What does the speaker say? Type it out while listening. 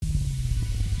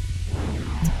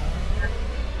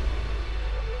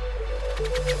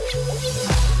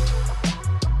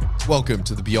Welcome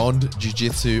to the Beyond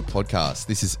Jiu-Jitsu podcast.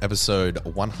 This is episode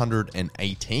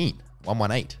 118.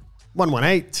 118.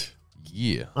 118.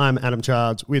 Yeah. I'm Adam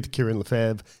Charles with Kieran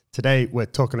Lefebvre. Today we're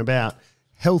talking about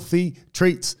healthy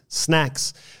treats,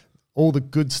 snacks, all the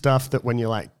good stuff that when you're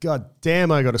like, God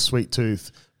damn, I got a sweet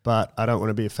tooth, but I don't want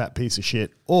to be a fat piece of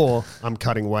shit, or I'm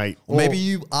cutting weight. Or Maybe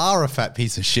you are a fat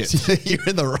piece of shit. You're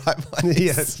in the right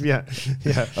place. yeah.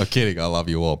 I'm kidding. I love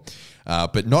you all.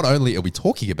 But not only are we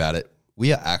talking about it,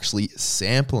 we are actually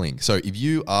sampling. So if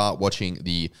you are watching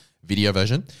the video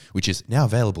version, which is now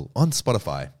available on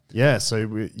Spotify. Yeah,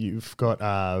 so you've got,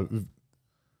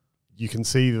 you can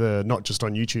see not just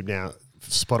on YouTube now,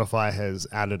 Spotify has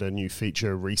added a new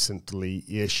feature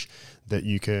recently-ish that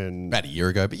you can... About a year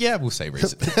ago, but yeah, we'll say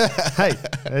recent. Hey,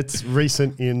 it's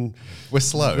recent in... We're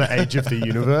slow. The age of the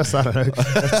universe. I don't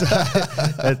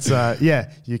know.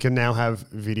 Yeah, you can now have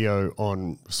video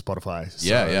on Spotify. So.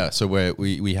 Yeah. So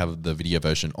we have the video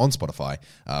version on Spotify,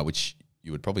 which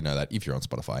you would probably know that if you're on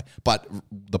Spotify. But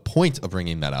the point of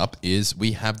bringing that up is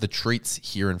we have the treats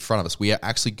here in front of us. We are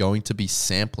actually going to be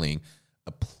sampling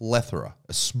a plethora,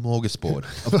 a smorgasbord,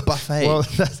 a buffet. Well,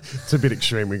 it's a bit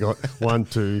extreme. We got 1,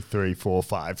 2, 3, 4,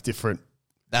 5 different.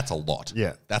 That's a lot.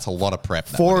 Yeah. That's a lot of prep.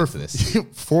 Four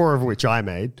of which I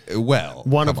made. Well,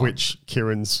 one of which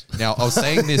Kieran's. Now, I was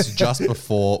saying this just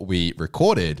before we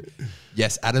recorded.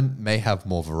 Yes, Adam may have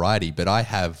more variety, but I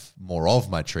have more of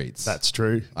my treats. That's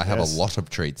true. I have a lot of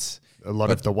treats. A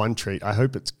lot of the one treat. I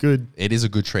hope it's good. It is a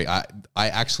good treat. I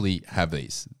actually have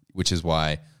these, which is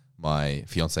why my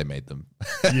fiance made them.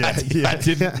 Yeah, I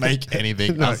didn't make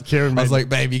anything. No, I was like,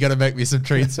 babe, you got to make me some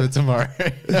treats for tomorrow.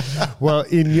 Well,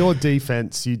 in your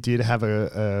defense, you did have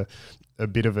a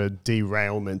bit of a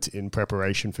derailment in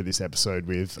preparation for this episode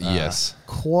with yes,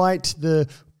 quite the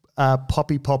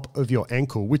poppy pop of your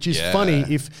ankle, which is funny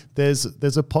if there's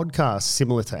a podcast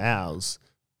similar to ours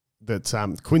that's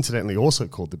coincidentally also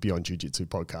called the Beyond Jiu-Jitsu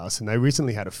podcast, and they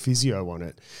recently had a physio on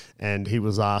it, and he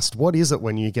was asked, what is it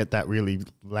when you get that really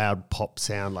loud pop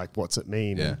sound, like what's it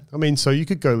mean? Yeah. I mean, so you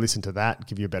could go listen to that,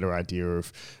 give you a better idea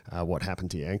of what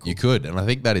happened to your ankle. You could, and I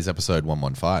think that is episode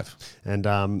 115. And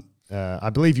I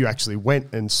believe you actually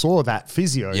went and saw that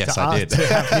physio I did. to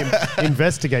have him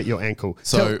investigate your ankle.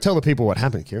 So tell the people what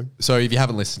happened, Kieran. So if you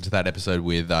haven't listened to that episode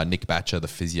with Nick Batcher, the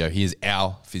physio, he is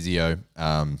our physio.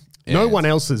 No one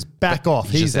else's. Back off.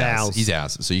 He's ours. He's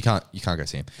ours. So you can't go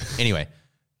see him. Anyway,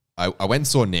 I went and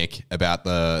saw Nick about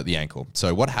the ankle.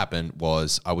 So what happened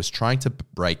was I was trying to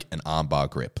break an armbar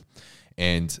grip,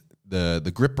 and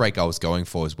the grip break I was going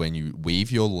for is when you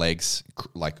weave your legs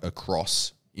like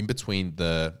across in between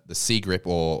the C grip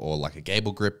or like a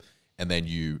gable grip, and then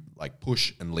you like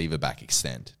push and lever back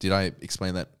extend. Did I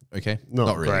explain that okay?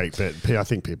 Not really. Great, but I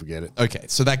think people get it. Okay,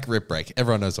 so that grip break,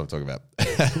 everyone knows what I'm talking about.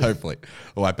 Hopefully,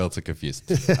 white belts are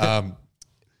confused.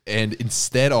 And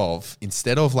instead of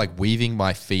like weaving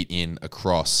my feet in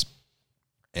across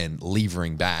and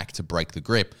levering back to break the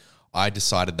grip, I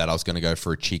decided that I was going to go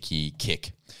for a cheeky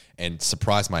kick and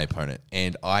surprise my opponent.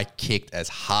 And I kicked as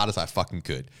hard as I fucking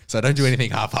could. So I don't do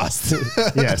anything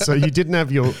half-assed. Yeah, so you didn't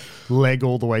have your leg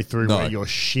all the way through where your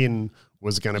shin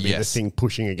was going to be the thing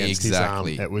pushing against his arm.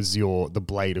 It was the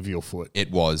blade of your foot.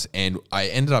 It was. And I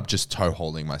ended up just toe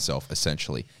holding myself,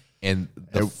 essentially. And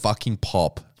the fucking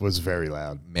pop was very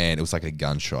loud. Man, it was like a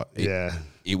gunshot.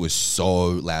 It was so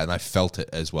loud, and I felt it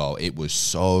as well. It was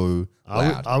so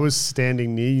loud. I was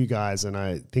standing near you guys, and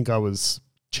I think I was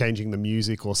changing the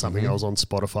music or something. I was on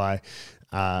Spotify,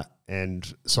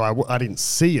 and so I didn't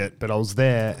see it, but I was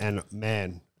there, and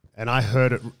man, and I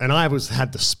heard it, and I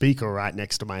had the speaker right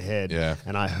next to my head,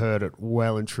 and I heard it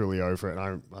well and truly over it,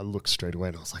 and I looked straight away,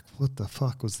 and I was like, what the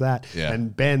fuck was that? Yeah.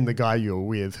 And Ben, the guy you were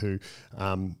with, who,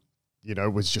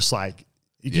 was just like,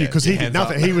 because he did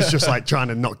nothing. He was just like trying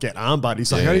to not get armbarred.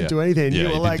 He's like, I didn't do anything. And you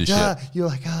were like,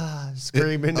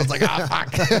 screaming. I was like,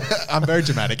 fuck. I'm very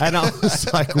dramatic. And I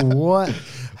was like, what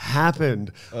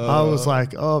happened? I was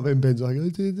like, and Ben's like, I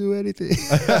didn't do anything.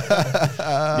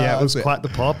 Yeah, it was quite the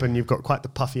pop, and you've got quite the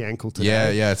puffy ankle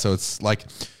today. Yeah. So it's like,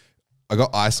 I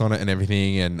got ice on it and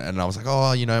everything, and I was like,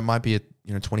 it might be a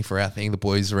 24-hour thing. The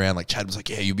boys around, like Chad was like,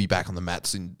 you'll be back on the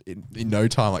mats in no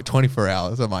time, like 24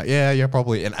 hours. I'm like, yeah,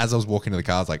 probably. And as I was walking to the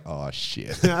car, I was like, oh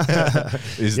shit. I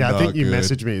think you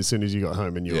messaged me as soon as you got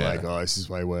home, and you were like, this is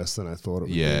way worse than I thought it would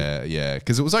be. Yeah.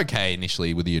 Because it was okay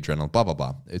initially with the adrenaline, blah, blah,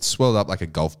 blah. It swelled up like a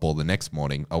golf ball the next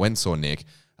morning. I went and saw Nick.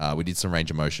 We did some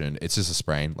range of motion. It's just a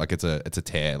sprain, like it's a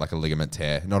tear, like a ligament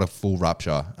tear, not a full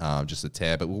rupture, just a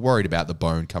tear. But we're worried about the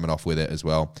bone coming off with it as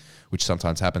well, which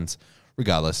sometimes happens.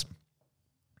 Regardless,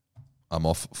 I'm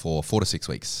off for 4 to 6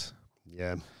 weeks.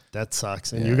 Yeah. That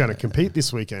sucks. And you're going to compete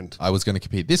this weekend. I was going to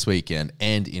compete this weekend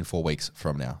and in 4 weeks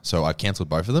from now. So I've cancelled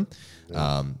both of them.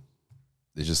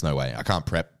 There's just no way. I can't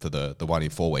prep for the one in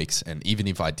 4 weeks. And even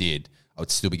if I did, I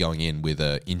would still be going in with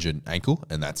an injured ankle.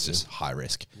 And that's just high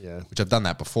risk. Yeah. Which I've done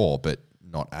that before, but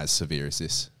not as severe as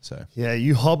this. So yeah,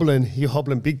 you're hobbling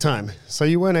big time. So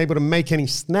you weren't able to make any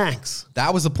snacks.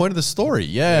 that was the point of the story.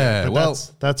 Yeah. But Well,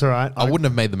 that's all right. I wouldn't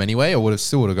have made them anyway. I would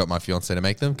have got my fiance to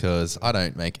make them because I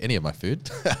don't make any of my food.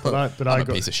 But I'm a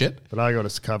piece of shit. But I got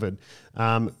us covered.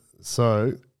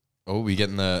 So Oh, we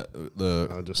getting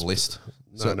the just- list?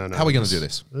 No. How are we going to do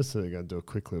this? Let's going to do a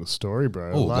quick little story,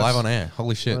 bro. Oh, live on air.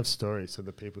 Holy shit. Live story. So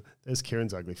the people, there's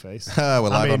Kieran's ugly face. We're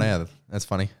live on mean- air. That's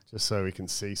funny. Just so we can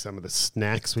see some of the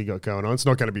snacks we got going on. It's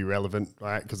not going to be relevant,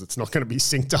 right? Because it's not going to be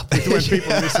synced up with when people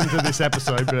listen to this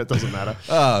episode, but it doesn't matter.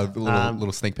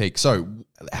 Little sneak peek. So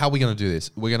how are we going to do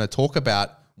this? We're going to talk about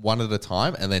one at a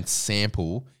time and then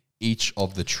sample each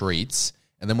of the treats.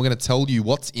 And then we're going to tell you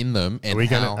what's in them and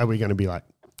Are we going to be like,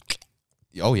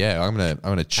 Oh yeah, I'm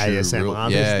gonna chew.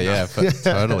 ASMR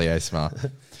Totally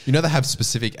ASMR. You know they have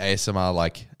specific ASMR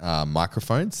like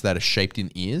microphones that are shaped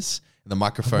in ears. And the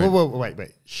microphone. whoa, wait,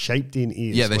 shaped in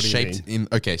ears? Yeah, they're What do you shaped mean? in.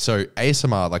 Okay, so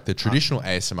ASMR, like the traditional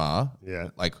ASMR,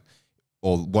 Yeah. like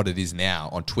or what it is now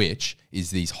on Twitch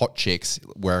is these hot chicks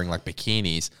wearing like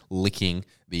bikinis licking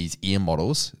these ear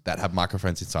models that have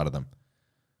microphones inside of them.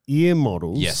 Ear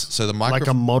models? Yes, so the Like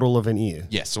a model of an ear.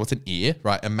 yes, so it's an ear,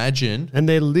 right? Imagine. And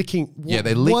they're licking. Yeah,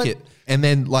 they lick it, and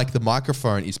then like the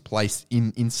microphone is placed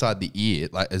inside the ear,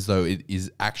 like as though it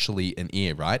is actually an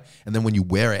ear, right? And then when you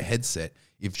wear a headset,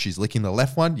 if she's licking the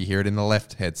left one, you hear it in the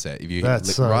left headset. If you That's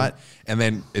lick so- right, and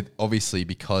then it obviously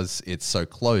because it's so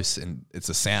close and it's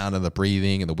the sound and the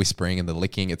breathing and the whispering and the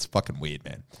licking, it's fucking weird,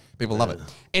 man. People love it.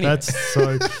 Anyway,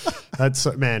 That's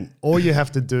so, man, all you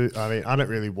have to do, I mean, I don't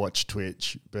really watch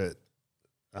Twitch, but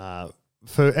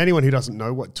for anyone who doesn't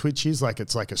know what Twitch is, like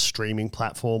it's like a streaming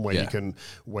platform where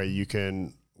you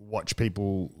can watch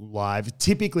people live.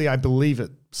 Typically, I believe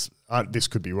it's this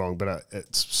could be wrong, but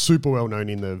it's super well known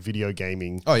in the video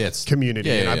gaming community,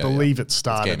 and I believe it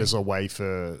started as a way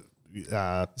for you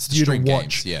to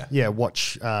watch,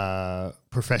 watch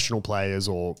professional players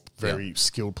or very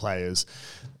skilled players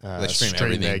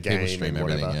stream their game. People stream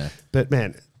everything, yeah. But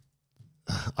man,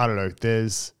 I don't know.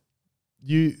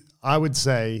 I would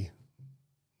say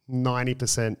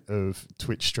 90% of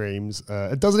Twitch streams,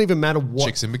 it doesn't even matter what.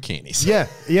 chicks in bikinis. Yeah,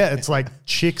 it's like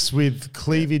chicks with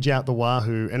cleavage out the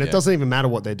wahoo, and it doesn't even matter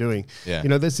what they're doing. Yeah. You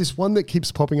know, there's this one that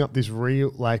keeps popping up, this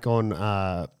reel, like on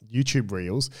YouTube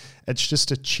Reels. It's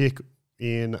just a chick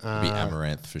in... Be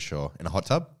amaranth for sure. In a hot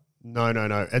tub? No.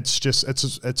 It's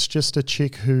just a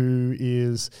chick who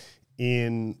is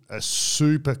in a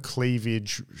super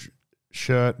cleavage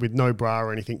shirt with no bra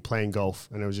or anything playing golf,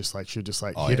 and it was just like she'd just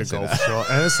like hit a golf shot,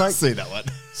 and it's like See that one.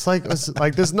 it's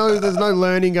like there's no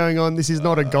learning going on. This is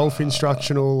not a golf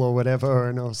instructional or whatever.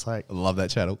 And I was like, I love that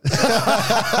channel.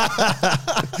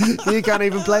 you can't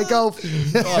even play golf.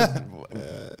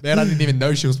 Man, I didn't even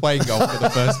know she was playing golf for the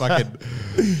first fucking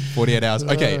 48 hours.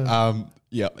 Okay. Anyway.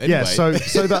 Yeah. So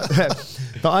the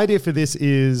idea for this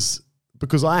is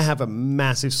because I have a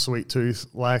massive sweet tooth,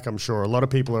 like I'm sure a lot of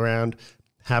people around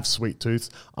have sweet tooth.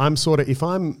 I'm sort of, if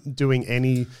I'm doing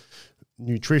any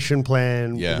nutrition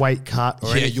plan, weight cut,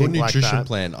 or anything your like nutrition that,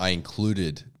 plan, I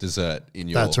included dessert in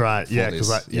your. That's right.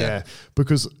 Yeah,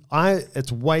 because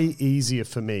it's way easier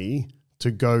for me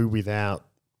to go without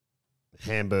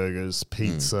hamburgers,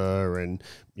 pizza, and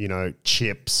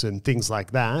chips and things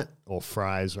like that, or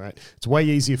fries. Right? It's way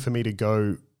easier for me to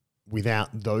go without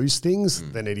those things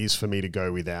than it is for me to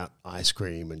go without ice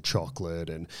cream and chocolate,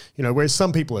 and whereas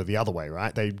some people are the other way,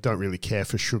 right? They don't really care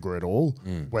for sugar at all,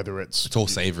 whether it's all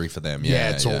savory for them.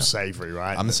 It's all savory,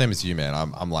 right? I'm the same as you, man.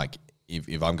 I'm like,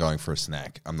 if I'm going for a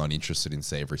snack, I'm not interested in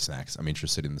savory snacks. I'm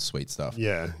interested in the sweet stuff.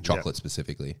 Chocolate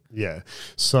specifically. Yeah.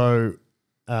 So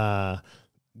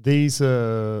these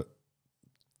are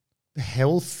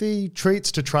healthy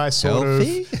treats to try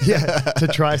to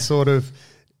try sort of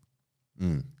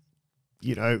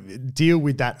deal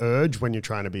with that urge when you're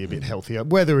trying to be a bit healthier,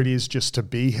 whether it is just to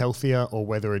be healthier or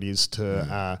whether it is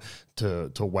to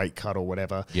weight cut or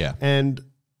whatever. Yeah. And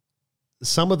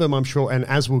some of them, I'm sure, and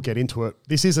as we'll get into it,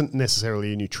 this isn't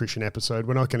necessarily a nutrition episode.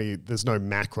 We're not going to, there's no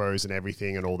macros and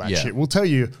everything and all that shit. We'll tell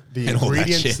you the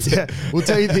ingredients. We'll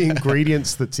tell you the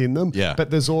ingredients that's in them. Yeah.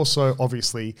 But there's also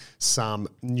obviously some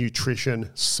nutrition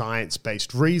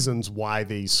science-based reasons why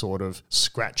these sort of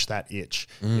scratch that itch,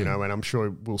 and I'm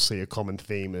sure we'll see a common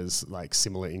theme as like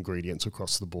similar ingredients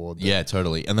across the board. Yeah,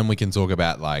 totally. And then we can talk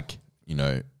about like,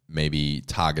 maybe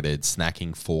targeted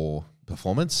snacking for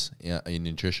performance in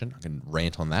nutrition. I can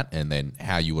rant on that, and then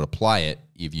how you would apply it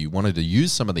if you wanted to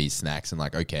use some of these snacks and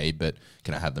like, okay, but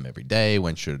can I have them every day?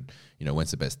 When's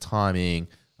the best timing?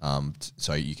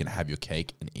 So you can have your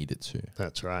cake and eat it too.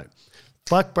 That's right.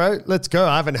 Fuck, bro, let's go.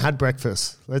 I haven't had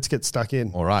breakfast. Let's get stuck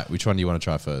in. All right. Which one do you want to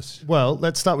try first? Well,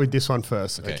 let's start with this one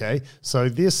first, okay? So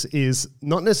this is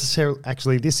not necessarily,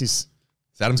 actually, this is...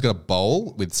 So Adam's got a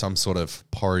bowl with some sort of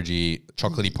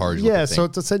chocolatey porridge. Yeah, so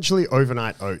it's essentially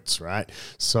overnight oats, right?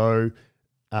 So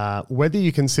whether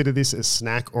you consider this a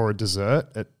snack or a dessert,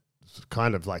 it's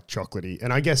kind of like chocolatey.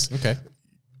 And I guess... Okay.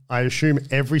 I assume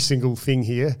every single thing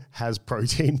here has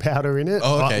protein powder in it.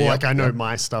 Oh, okay. Like I know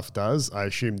my stuff does. I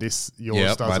assume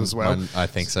yours does as well. I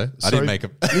think so. I didn't make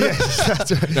them. Yeah,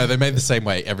 that's right. No, they're made the same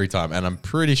way every time. And I'm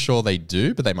pretty sure they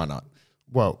do, but they might not.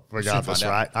 Well, regardless,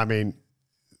 right? I mean,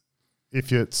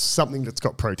 if it's something that's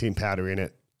got protein powder in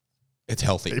it, it's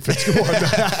healthy.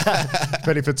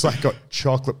 But if it's like got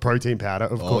chocolate protein powder,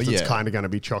 of course it's kind of going to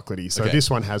be chocolatey. So this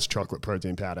one has chocolate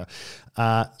protein powder.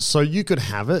 So you could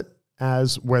have it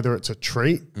as whether it's a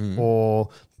treat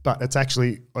but it's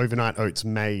actually overnight oats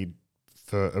made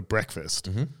for a breakfast.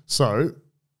 Mm-hmm. So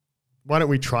why don't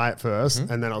we try it first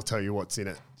and then I'll tell you what's in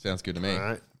it. Sounds good to me.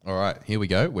 All right, here we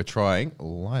go. We're trying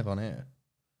live on air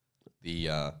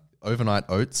the overnight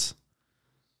oats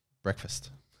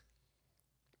breakfast.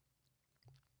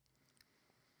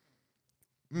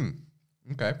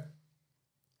 Okay.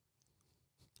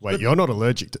 Wait, you're not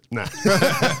allergic to... Nah.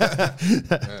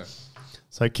 Yeah.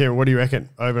 So, Kieran, what do you reckon?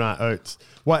 Overnight oats.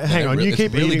 What? Hang on, you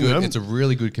keep eating them. It's a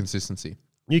really good consistency.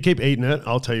 You keep eating it.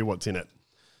 I'll tell you what's in it.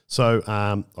 So,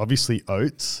 obviously,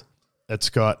 oats. It's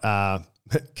got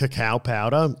cacao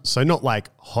powder. So, not like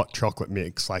hot chocolate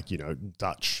mix, like,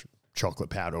 Dutch chocolate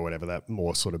powder or whatever, that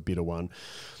more sort of bitter one.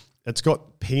 It's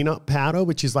got peanut powder,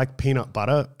 which is like peanut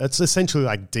butter. It's essentially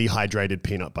like dehydrated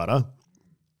peanut butter.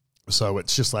 So,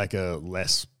 it's just like a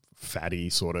less fatty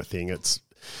sort of thing.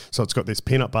 So it's got this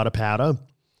peanut butter powder.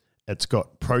 It's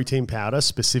got protein powder,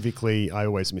 specifically, I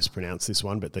always mispronounce this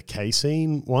one, but the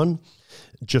casein one,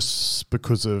 just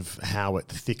because of how it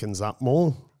thickens up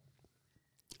more.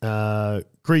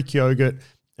 Greek yogurt,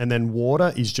 and then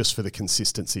water is just for the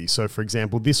consistency. So, for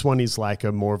example, this one is like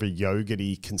a more of a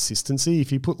yogurty consistency.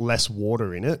 If you put less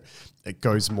water in it, it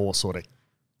goes more sort of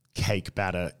cake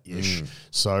batter-ish.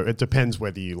 So it depends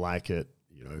whether you like it,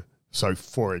 So,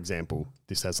 for example,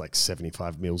 this has like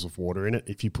 75 mils of water in it.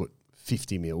 If you put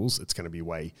 50 mils, it's going to be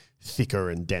way thicker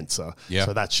and denser. Yeah.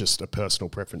 So that's just a personal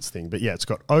preference thing. But yeah, it's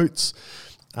got oats,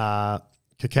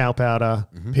 cacao powder,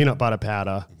 peanut butter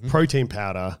powder, protein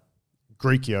powder,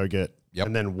 Greek yogurt,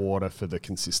 and then water for the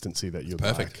consistency that you like.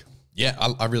 Perfect. Yeah,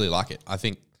 I really like it. I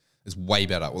think it's way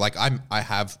better. Like I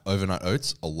have overnight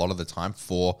oats a lot of the time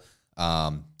for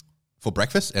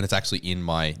breakfast, and it's actually in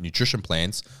my nutrition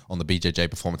plans on the BJJ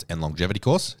Performance and Longevity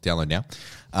course. Download now.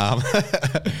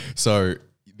 So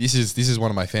this is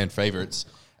one of my fan favorites,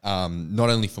 not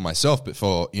only for myself but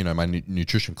for my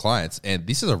nutrition clients. And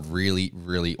this is a really,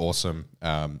 really awesome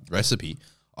recipe.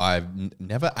 I've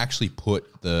never actually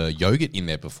put the yogurt in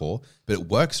there before, but it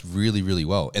works really, really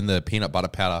well. And the peanut butter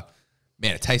powder,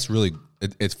 man, it tastes really.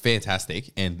 It's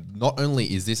fantastic. And not only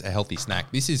is this a healthy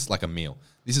snack, this is like a meal.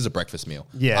 This is a breakfast meal.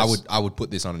 Yes. I would put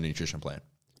this on a nutrition plan.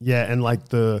 Yeah, and like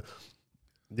the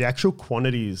actual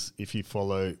quantities, if you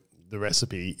follow the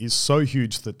recipe, is so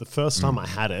huge that the first time I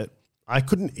had it, I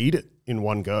couldn't eat it in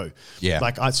one go.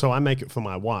 Yeah. So I make it for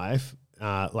my wife,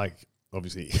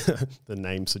 obviously the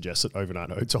name suggests it,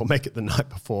 overnight oats. I'll make it the night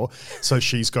before. So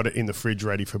she's got it in the fridge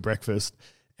ready for breakfast.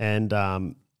 And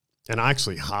I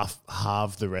actually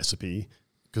halve the recipe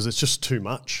because it's just too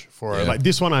much for her. Like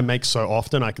this one I make so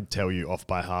often, I could tell you off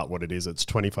by heart what it is. It's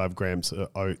 25 grams of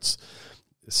oats,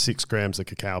 6 grams of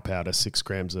cacao powder, 6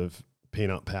 grams of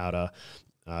peanut powder,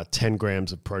 10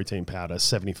 grams of protein powder,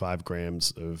 75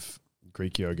 grams of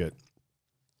Greek yogurt,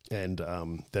 and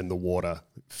then the water,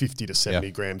 50 to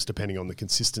 70 grams, depending on the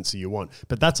consistency you want.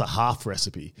 But that's a half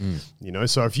recipe,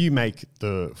 So if you make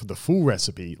the full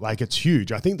recipe, like it's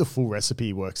huge. I think the full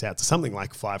recipe works out to something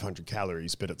like 500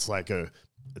 calories, but it's like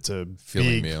it's a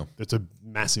filling meal. It's a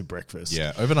massive breakfast.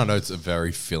 Yeah, overnight oats are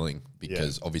very filling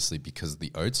because of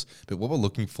the oats. But what we're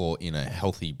looking for in a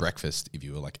healthy breakfast, if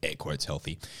you were like air quotes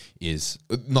healthy, is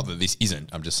not that this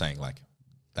isn't. I'm just saying like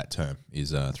that term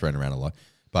is thrown around a lot.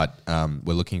 But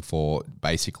we're looking for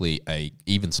basically a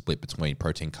even split between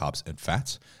protein, carbs, and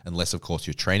fats. Unless, of course,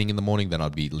 you're training in the morning, then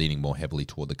I'd be leaning more heavily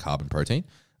toward the carb and protein,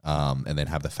 and then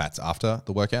have the fats after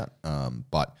the workout.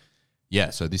 But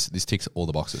yeah, so this ticks all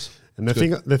the boxes. And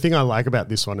the thing I like about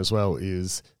this one as well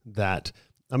is that,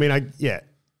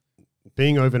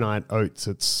 being overnight oats,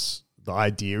 it's the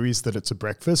idea is that it's a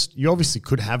breakfast. You obviously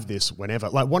could have this whenever.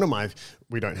 Like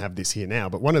we don't have this here now,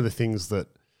 but one of the things that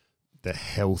the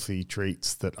healthy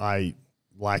treats that I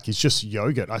like is just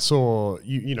yogurt. I saw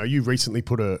you recently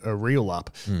put a reel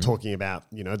up talking about,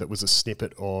 that was a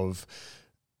snippet of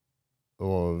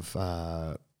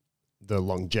the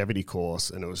longevity course,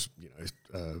 and it was,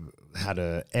 had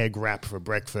a egg wrap for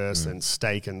breakfast and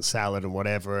steak and salad and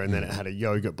whatever, and then it had a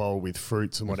yogurt bowl with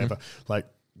fruits and whatever. Like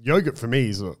yogurt for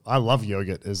me I love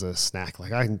yogurt as a snack.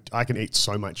 Like I can eat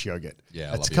so much yogurt.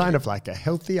 Yeah, it's kind of like a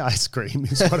healthy ice cream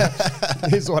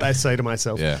is what I say to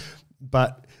myself. Yeah.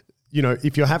 But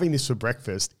if you're having this for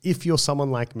breakfast, if you're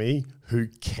someone like me who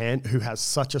has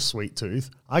such a sweet tooth,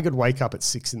 I could wake up at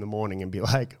 6 a.m. and be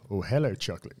like, oh, hello,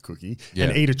 chocolate cookie,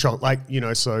 and eat a chocolate.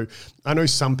 So I know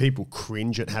some people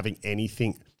cringe at having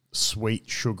anything sweet,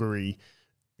 sugary,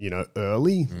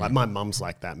 early. Like my mum's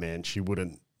like that, man. She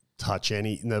wouldn't touch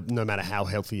no matter how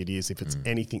healthy it is. If it's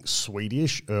anything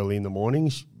sweetish early in the morning,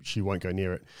 she won't go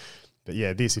near it. But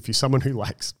yeah, if you're someone who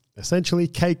likes essentially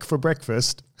cake for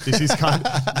breakfast, this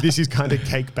is kind of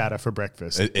cake batter for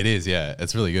breakfast. It is, yeah.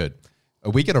 It's really good. Are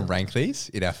we going to rank these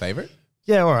in our favorite?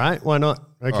 Yeah, all right. Why not?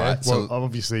 Okay. Right, well,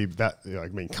 obviously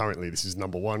currently this is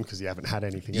number one because you haven't had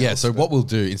anything else. Yeah, so what we'll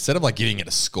do, instead of giving it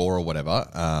a score or whatever,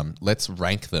 let's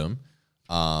rank them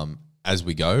as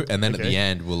we go. And then at the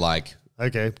end, we'll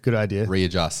okay, good idea.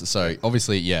 readjust. So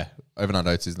obviously, yeah, Overnight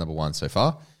Oats is number one so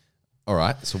far. All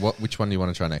right. So which one do you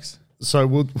want to try next? So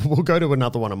we'll go to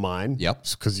another one of mine. Yep.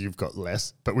 Because you've got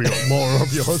less, but we got more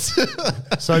of yours.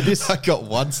 So I got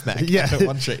one snack. Yeah.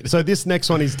 One treat. So this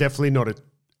next one is definitely not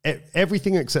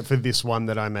everything except for this one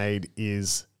that I made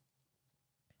is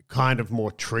kind of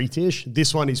more treatish.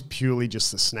 This one is purely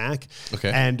just a snack.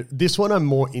 Okay. And this one I'm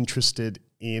more interested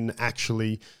in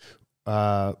actually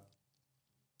from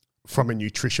a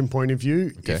nutrition point of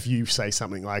view. Okay. If you say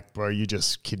something like, bro, you're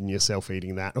just kidding yourself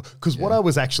eating that. Because what I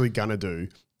was actually going to do,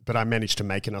 but I managed to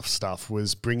make enough stuff,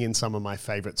 was bring in some of my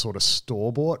favorite sort of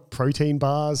store-bought protein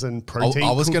bars and protein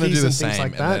I was going to do cookies the and same. things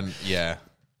like that. And then, yeah,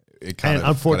 it kind And of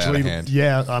unfortunately, got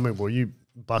out of hand. you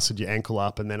busted your ankle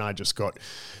up, and then I just got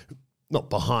not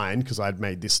behind because I'd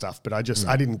made this stuff, but I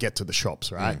didn't get to the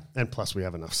shops, right? And plus we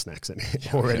have enough snacks in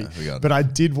here already. But I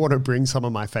did want to bring some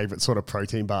of my favorite sort of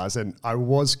protein bars, and I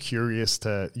was curious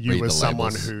to you as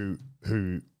someone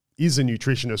who is a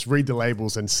nutritionist, read the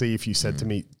labels and see if you said to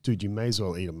me, dude, you may as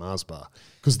well eat a Mars bar.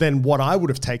 Because then what I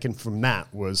would have taken from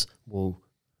that was, well,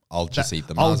 I'll just eat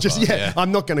the Mars bar. Yeah,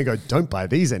 I'm not going to go, don't buy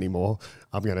these anymore.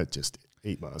 I'm going to just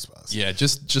eat Mars bars. Yeah,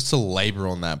 just to labor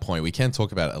on that point, we can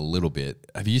talk about it a little bit.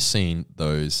 Have you seen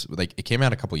those? It came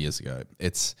out a couple of years ago.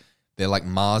 They're like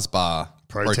Mars bar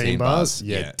protein bars.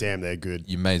 Yeah, damn, they're good.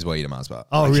 You may as well eat a Mars bar.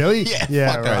 Oh, really?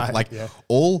 Yeah, right.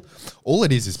 All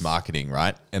it is marketing,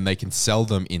 right? And they can sell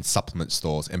them in supplement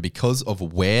stores. And because of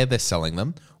where they're selling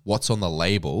them, what's on the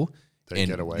label, and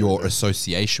your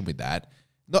association with that,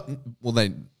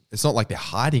 it's not like they're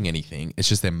hiding anything. It's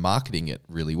just they're marketing it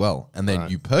really well. And then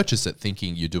you purchase it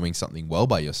thinking you're doing something well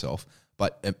by yourself,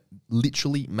 but it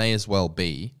literally may as well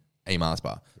be a Mars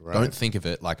bar. Right. Don't think of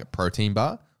it like a protein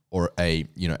bar or a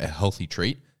healthy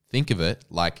treat. Think of it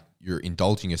like you're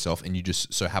indulging yourself and you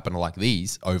just so happen to like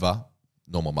these over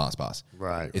normal Mars bars.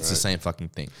 Right. It's the same fucking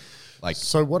thing.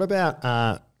 So what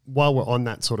about, while we're on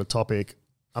that sort of topic,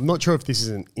 I'm not sure if this is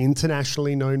an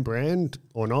internationally known brand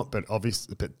or not, but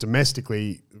obviously, but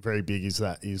domestically very big is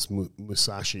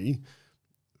Musashi,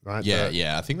 right?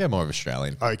 Yeah. I think they're more of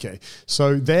Australian. Okay.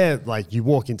 So they're you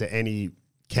walk into any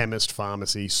chemist,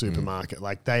 pharmacy, supermarket,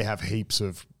 they have heaps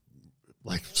of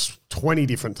 20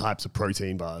 different types of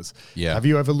protein bars. Yeah. Have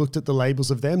you ever looked at the labels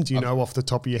of them? Do you know off the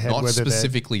top of your head not whether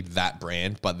specifically that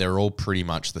brand, but they're all pretty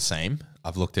much the same.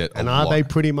 I've looked at and are they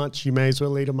pretty much you may as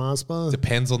well eat a Mars bar?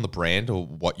 Depends on the brand or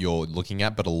what you're looking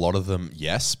at, but a lot of them,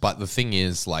 yes. But the thing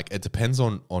is, it depends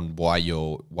on why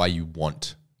you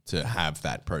want to have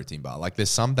that protein bar. There's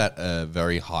some that are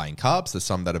very high in carbs, there's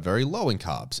some that are very low in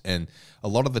carbs. And a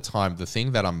lot of the time, the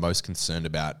thing that I'm most concerned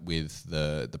about with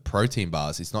the protein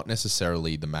bars is not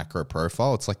necessarily the macro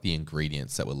profile, it's the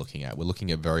ingredients that we're looking at. We're looking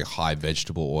at very high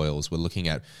vegetable oils. We're looking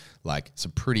at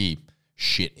some pretty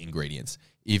shit ingredients.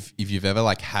 If you've ever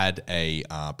had a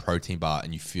protein bar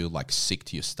and you feel sick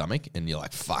to your stomach and you're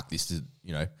like, fuck, this is,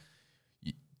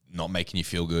 not making you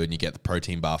feel good and you get the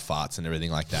protein bar farts and everything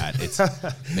like that. It's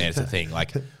a thing.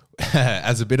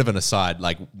 As a bit of an aside,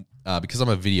 because I'm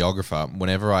a videographer,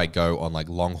 whenever I go on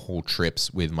long haul trips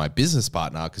with my business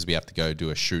partner, because we have to go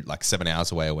do a shoot 7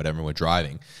 hours away or whatever, and we're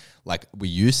driving, we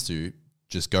used to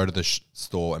just go to the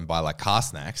store and buy car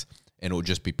snacks, and it would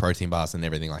just be protein bars and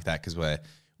everything like that, because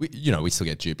we still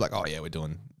get duped, oh yeah, we're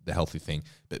doing the healthy thing.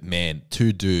 But man,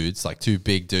 two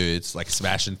big dudes, like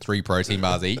smashing 3 protein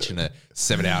bars each in a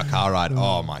 7-hour car ride.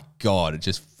 Oh my God, it's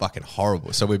just fucking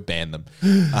horrible. So we banned them.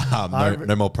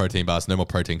 No more protein bars, no more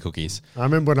protein cookies. I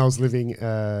remember when I was living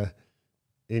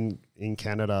in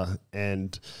Canada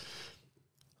and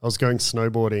I was going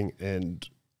snowboarding and,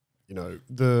 you know,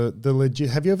 the legit.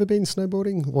 Have you ever been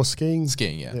snowboarding or skiing?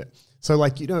 Skiing, yeah. So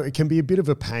like, you know, it can be a bit of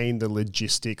a pain, the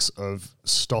logistics of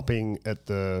stopping at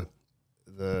the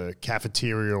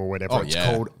cafeteria or whatever it's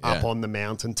called up on the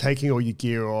mountain, taking all your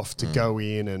gear off to go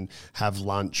in and have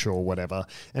lunch or whatever.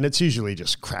 And it's usually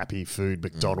just crappy food,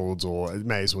 McDonald's, or it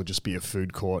may as well just be a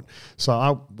food court. So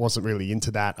I wasn't really into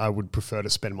that. I would prefer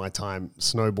to spend my time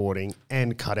snowboarding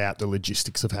and cut out the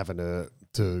logistics of having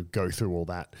to go through all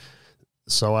that.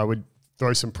 So I would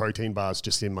throw some protein bars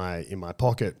just in my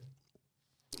pocket,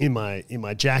 in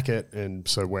my jacket, and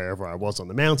so wherever I was on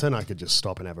the mountain, I could just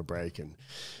stop and have a break.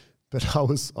 But I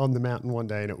was on the mountain one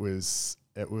day and it was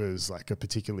like a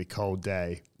particularly cold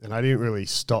day and I didn't really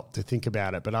stop to think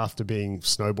about it. But after being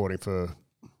snowboarding for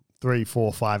 3,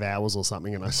 4, 5 hours or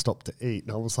something and I stopped to eat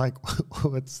and I was like,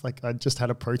 it's like I just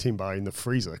had a protein bar in the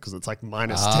freezer because it's like -10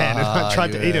 and I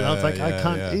tried to eat it and I was like, I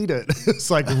can't eat it.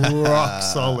 It's like rock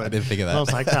solid. I didn't think of that. And I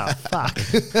was like,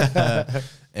 fuck.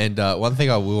 And one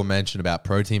thing I will mention about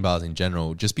protein bars in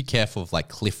general, just be careful of like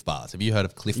Cliff bars. Have you heard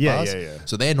of Cliff bars? Yeah.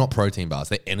 So they're not protein bars,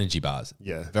 they're energy bars.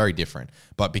 Yeah. Very different.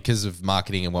 But because of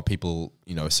marketing and what people,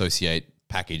 you know, associate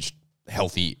packaged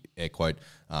healthy, air quote,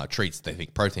 treats, they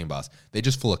think protein bars. They're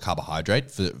just full of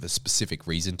carbohydrate for a specific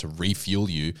reason to refuel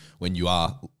you when you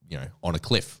are, you know, on a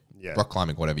cliff, rock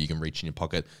climbing, whatever. You can reach in your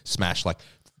pocket, smash like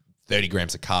 30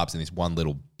 grams of carbs in this one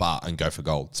little bar and go for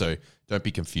gold. So don't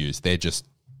be confused. That's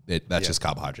just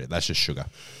carbohydrate. That's just sugar.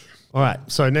 All right.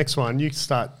 So next one, you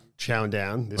start chowing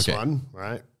down this one,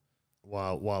 right?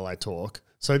 While I talk.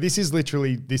 So this is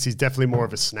definitely more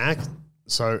of a snack.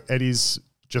 So it is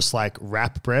just like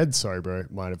wrap bread. Sorry, bro.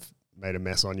 Might have made a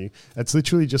mess on you. It's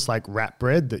literally just like wrap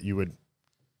bread that you would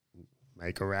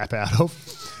make a wrap out of.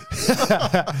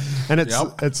 And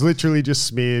it's literally just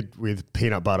smeared with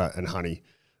peanut butter and honey.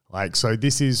 Like, so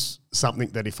this is something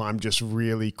that if I'm just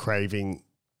really craving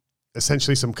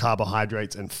essentially some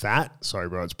carbohydrates and fat. Sorry,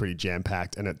 bro, it's pretty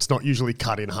jam-packed. And it's not usually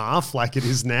cut in half like it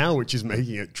is now, which is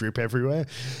making it drip everywhere.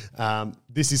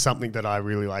 This is something that I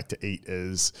really like to eat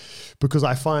is because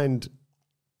I find,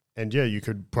 and yeah, you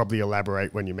could probably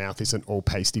elaborate when your mouth isn't all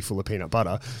pasty full of peanut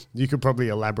butter. You could probably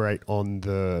elaborate on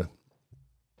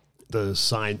the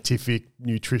scientific,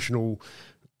 nutritional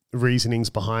reasonings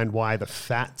behind why the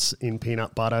fats in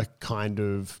peanut butter kind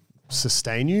of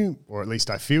sustain you, or at least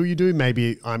I feel you do.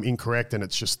 Maybe I'm incorrect and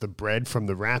it's just the bread from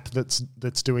the wrap that's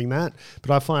doing that.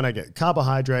 But I find I get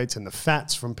carbohydrates and the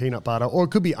fats from peanut butter, or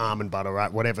it could be almond butter,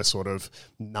 right? Whatever sort of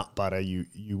nut butter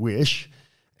you wish.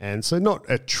 And so not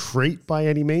a treat by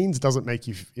any means. Doesn't make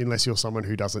you, unless you're someone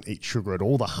who doesn't eat sugar at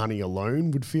all, the honey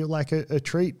alone would feel like a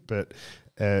treat. But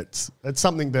it's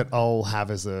something that I'll have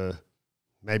as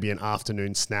maybe an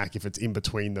afternoon snack if it's in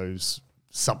between those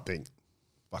something.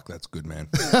 Fuck, that's good, man.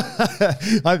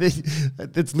 I think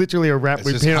it's literally a wrap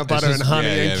with peanut butter and honey,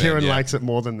 and Kieran likes it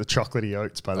more than the chocolatey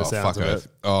oats by the sounds of it.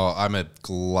 Oh, I'm a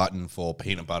glutton for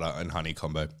peanut butter and honey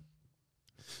combo.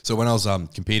 So when I was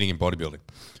competing in bodybuilding,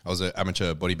 I was an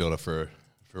amateur bodybuilder for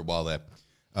a while there.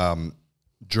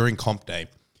 During comp day,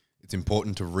 it's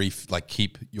important to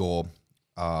keep your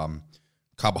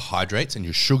carbohydrates and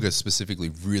your sugars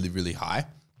specifically really, really high.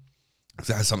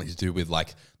 That has something to do with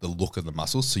like the look of the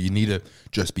muscles. So you need to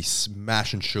just be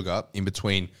smashing sugar in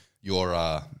between your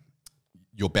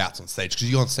bouts on stage because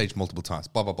you're on stage multiple times,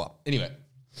 blah, blah, blah. Anyway,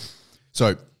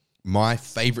 so my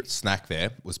favorite snack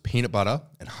there was peanut butter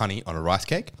and honey on a rice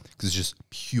cake because it's just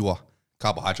pure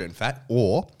carbohydrate and fat,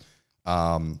 or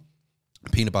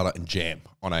peanut butter and jam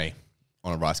on a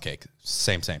rice cake.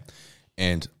 Same.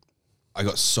 And I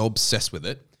got so obsessed with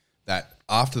it that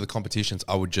after the competitions,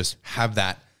 I would just have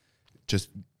that, just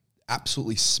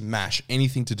absolutely smash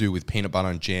anything to do with peanut butter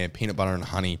and jam, peanut butter and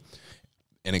honey,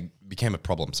 and it became a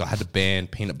problem. So I had to ban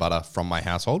peanut butter from my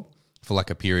household for like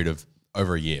a period of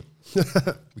over a year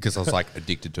because I was like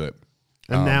addicted to it.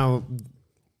 And now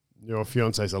your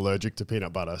fiance's allergic to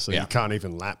peanut butter, so you can't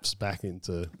even lapse back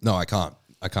into... No, I can't.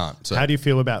 So how do you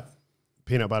feel about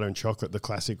peanut butter and chocolate, the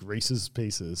classic Reese's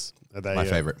Pieces? Are they my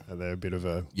favorite? Are they a bit of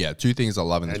a... Yeah, two things I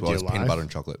love in this world is peanut butter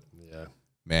and chocolate.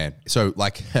 Man, so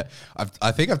like,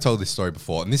 I think I've told this story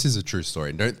before, and this is a true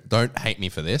story. And don't hate me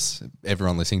for this.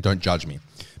 Everyone listening, don't judge me.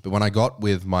 But when I got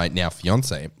with my now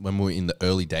fiance, when we were in the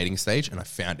early dating stage, and I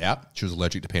found out she was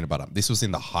allergic to peanut butter. This was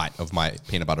in the height of my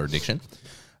peanut butter addiction.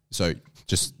 So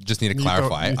Just need to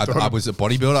clarify. I was a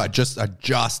bodybuilder. I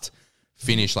just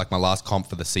finished like my last comp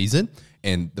for the season,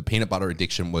 and the peanut butter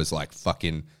addiction was like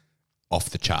fucking off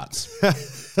the charts.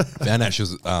 Found out she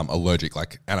was allergic,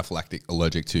 like anaphylactic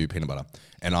allergic to peanut butter.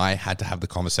 And I had to have the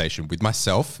conversation with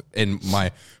myself and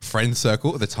my friend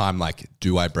circle at the time, like,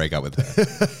 do I break up with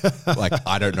her? Like,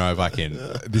 I don't know if I can.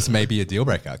 This may be a deal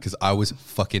breaker because I was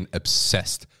fucking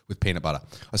obsessed with peanut butter.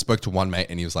 I spoke to one mate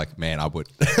and he was like, man, I would.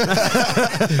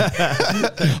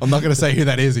 I'm not going to say who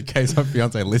that is in case my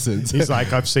fiance listens. He's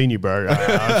like, I've seen you, bro.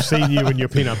 I've seen you and your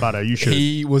peanut butter. You should.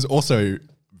 He was also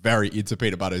very into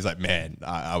peanut butter. He's like, man,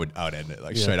 I would end it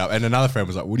like straight up. And another friend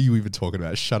was like, what are you even talking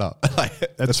about? Shut up.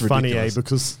 Like, that's funny,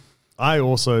 because I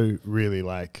also really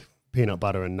like peanut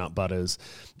butter and nut butters.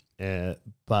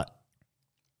 But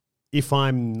if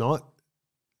I'm not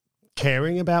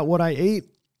caring about what I eat,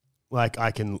 like I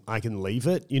can leave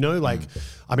it, you know, like,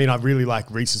 I mean, I really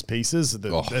like Reese's Pieces.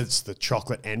 It's the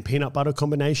chocolate and peanut butter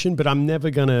combination, but I'm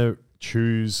never going to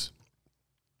choose,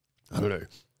 I don't know,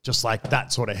 just like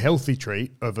that sort of healthy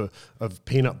treat of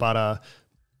peanut butter,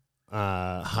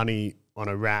 honey on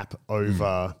a wrap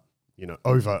over,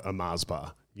 over a Mars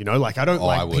bar. You know, like I don't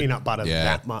like peanut butter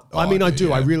that much. I mean, I do.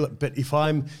 Yeah. I really, but if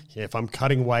I'm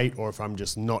cutting weight or if I'm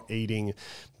just not eating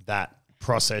that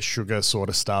processed sugar sort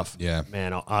of stuff,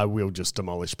 man, I will just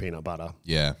demolish peanut butter.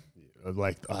 Yeah.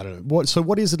 Like, I don't know. So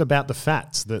what is it about the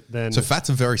fats that then? So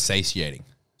fats are very satiating.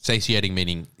 Satiating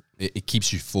meaning it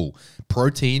keeps you full.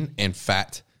 Protein and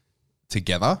fat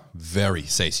together, very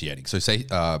satiating. So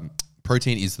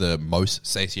protein is the most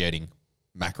satiating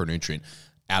macronutrient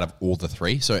out of all the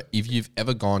three. So if you've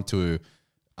ever gone to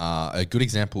a good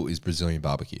example is Brazilian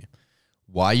barbecue.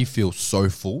 Why you feel so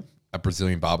full at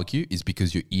Brazilian barbecue is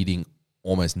because you're eating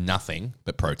almost nothing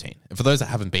but protein. And for those that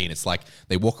haven't been, it's like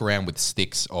they walk around with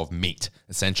sticks of meat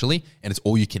essentially, and it's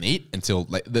all you can eat until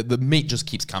like the meat just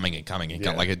keeps coming and coming and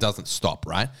coming. Like it doesn't stop,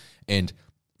 right? And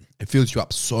it fills you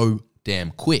up so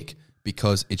damn quick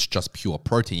because it's just pure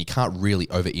protein. You can't really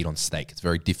overeat on steak. It's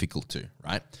very difficult to,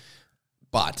 right?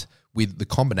 But with the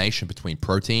combination between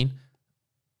protein,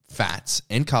 fats,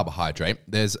 and carbohydrate,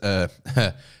 there's a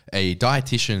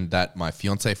dietitian that my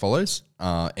fiance follows,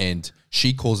 and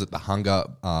she calls it the hunger,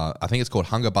 I think it's called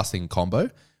hunger busting combo,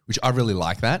 which I really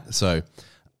like that. So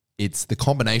it's the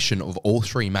combination of all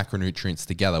three macronutrients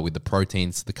together with the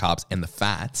proteins, the carbs, and the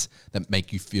fats that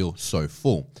make you feel so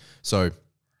full. So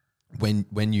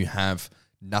when you have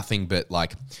nothing but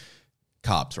like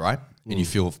carbs, right? And you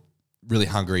feel really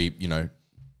hungry,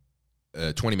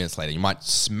 20 minutes later, you might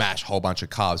smash a whole bunch of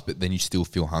carbs, but then you still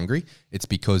feel hungry. It's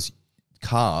because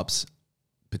carbs,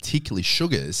 particularly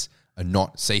sugars, are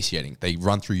not satiating. They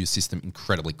run through your system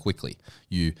incredibly quickly.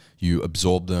 You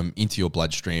absorb them into your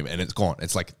bloodstream and it's gone.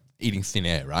 It's like eating thin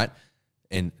air, right?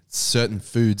 And certain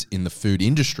foods in the food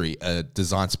industry are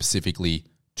designed specifically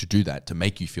to do that, to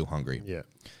make you feel hungry. Yeah.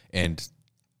 And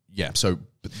so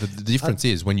the difference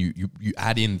is when you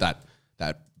add in that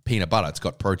peanut butter, it's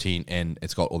got protein and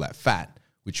it's got all that fat,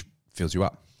 which fills you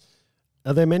up.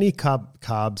 Are there many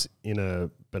carbs in a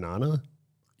banana?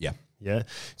 Yeah. Yeah.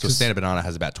 So a standard banana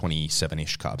has about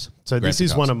 27-ish carbs. So this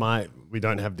is one of we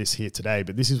don't have this here today,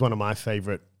 but this is one of my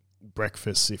favorite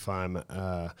breakfasts if I'm,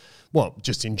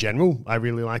 just in general, I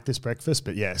really like this breakfast,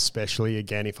 but yeah, especially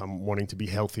again, if I'm wanting to be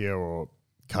healthier or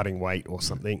cutting weight or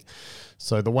something.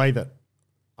 So the way that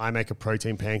I make a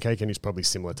protein pancake, and it's probably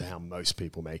similar to how most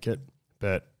people make it,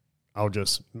 but I'll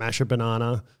just mash a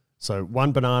banana. So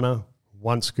 1 banana,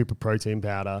 1 scoop of protein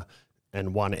powder,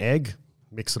 and 1 egg.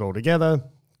 Mix it all together,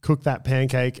 cook that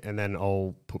pancake, and then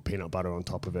I'll put peanut butter on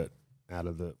top of it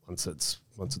once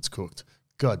it's cooked.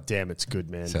 God damn, it's good,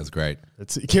 man. Sounds great.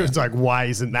 Kieran's like, why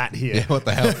isn't that here? Yeah, what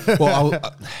the hell? Well,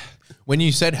 when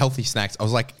you said healthy snacks, I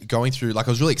was like going through, like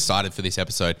I was really excited for this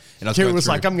episode. And Kieran was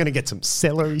like, I'm going to get some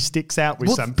celery sticks out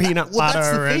with some peanut butter.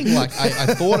 That's the thing. Like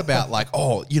I thought about like,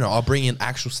 I'll bring in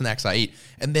actual snacks I eat.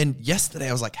 And then yesterday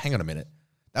I was like, hang on a minute.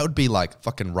 That would be like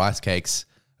fucking rice cakes,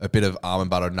 a bit of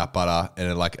almond butter, nut butter,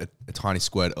 and like a tiny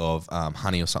squirt of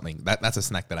honey or something. That's a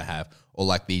snack that I have. Or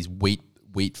like these wheat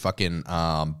fucking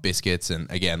biscuits,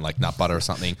 and again like nut butter or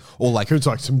something, or like it's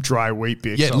like some dry wheat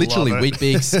bix. Yeah, literally wheat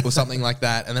bix or something like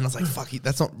that. And then I was like, fuck it,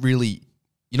 that's not really,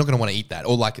 you're not going to want to eat that.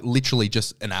 Or like literally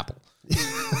just an apple.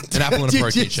 An apple and a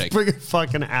protein shake. Bring a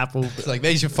fucking apple. It's like,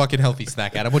 there's your fucking healthy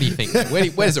snack, Adam. What do you think? Where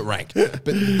does it rank? But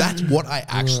that's what I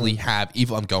actually have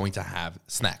if I'm going to have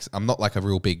snacks. I'm not like a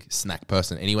real big snack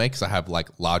person anyway, because I have like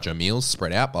larger meals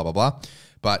spread out, blah, blah, blah.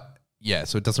 But yeah,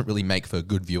 so it doesn't really make for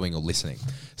good viewing or listening.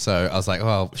 So I was like,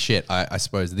 oh shit, I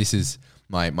suppose this is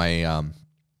my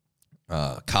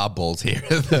carb balls here.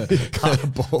 the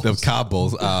carb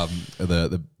balls.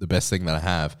 The best thing that I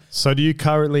have. So do you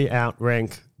currently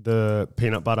outrank the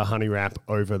peanut butter honey wrap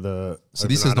over the So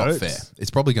this is not oats? fair. It's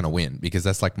probably going to win because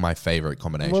that's like my favorite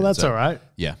combination. Well, that's So, all right.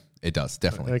 Yeah, it does.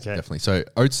 Definitely. Okay. Definitely. So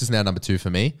oats is now number 2 for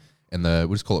me. And we'll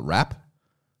just call it wrap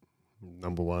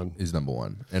Number 1. is number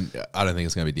 1. And I don't think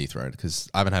it's going to be dethroned because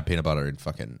I haven't had peanut butter in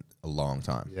fucking a long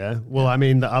time. Yeah. Well, I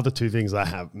mean, the other 2 things I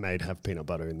have made have peanut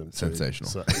butter in them too. Sensational.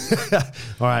 So.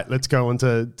 All right, let's go on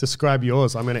to describe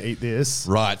yours. I'm going to eat this.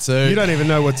 Right. So You don't even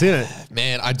know what's in it.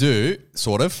 man, I do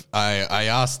sort of. I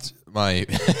asked my.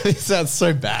 It sounds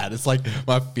so bad. It's like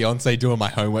my fiance doing my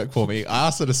homework for me. I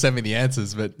asked her to send me the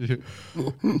answers, but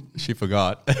she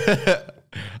forgot.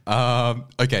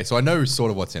 Okay, so I know sort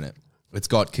of what's in it. It's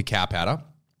got cacao powder,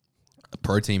 a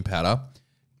protein powder,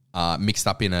 mixed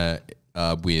up in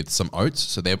with some oats,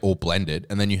 so they're all blended,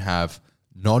 and then you have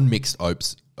non-mixed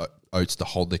oats to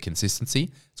hold the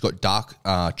consistency. It's got dark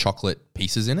chocolate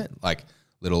pieces in it, like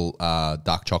little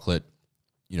dark chocolate.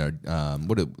 You know,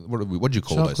 what do you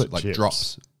call those? Chocolate Like chips.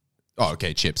 drops. Oh,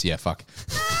 okay, chips. Yeah, fuck.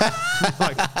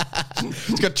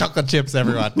 It's got chocolate chips,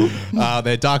 everyone.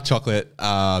 They're dark chocolate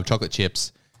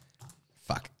chips.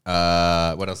 Fuck.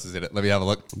 What else is in it? Let me have a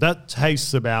look. That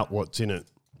tastes about what's in it.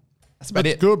 That's about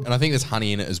it. good. And I think there's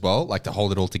honey in it as well, like to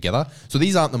hold it all together. So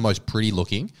these aren't the most pretty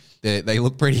looking. They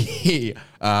look pretty,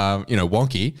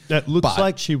 wonky. It looks but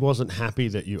like she wasn't happy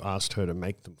that you asked her to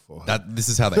make them for her. this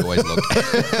is how they always look.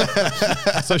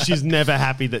 So she's never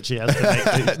happy that she has to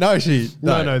make these.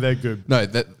 No, they're good. No,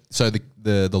 so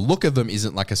the look of them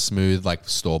isn't like a smooth, like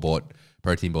store-bought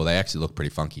protein ball. They actually look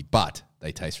pretty funky, but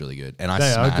they taste really good. And I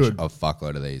They are smash good. a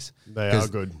fuckload of these. They 'Cause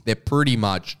are good. They're pretty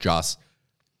much just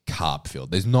carb filled.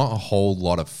 There's not a whole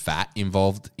lot of fat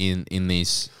involved in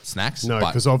these snacks. No, but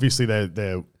because obviously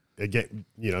they're again,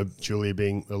 Julia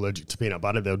being allergic to peanut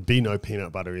butter, there would be no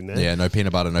peanut butter in there. yeah, no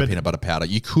peanut butter, no peanut butter powder.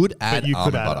 You could add you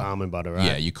almond could add butter. almond butter, right?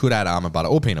 Yeah, you could add almond butter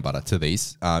or peanut butter to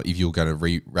these if you're going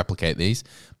to replicate these.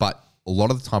 But a lot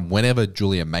of the time, whenever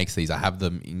Julia makes these, I have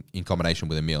them in combination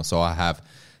with a meal. So I have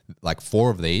like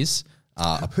 4 of these.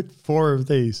 Put 4 of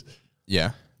these.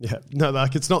 Yeah. Yeah, no,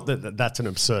 like it's not that that's an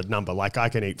absurd number. Like I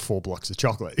can eat 4 blocks of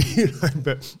chocolate,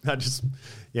 but I just,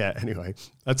 anyway,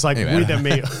 that's like Anyway, with a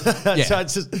meal. Yeah. So I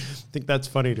just think that's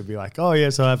funny to be like, oh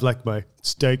yeah, so I have like my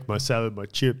steak, my salad, my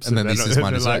chips, And then this is my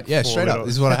they're dessert. like Yeah, 4 straight up. little-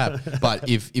 This is what I have. But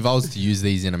if I was to use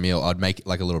these in a meal, I'd make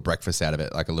like a little breakfast out of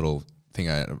it, like a little thing.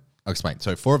 I'll explain.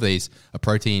 So 4 of these, a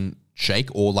protein shake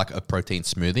or like a protein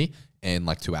smoothie and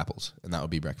like 2 apples. And that would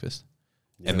be breakfast.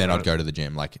 And then I'd go to the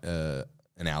gym like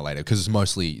an hour later because it's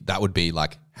mostly that would be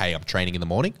like, hey, I'm training in the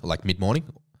morning, like mid-morning.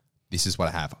 This is what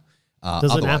I have. Does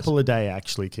an Otherwise- apple a day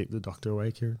actually keep the doctor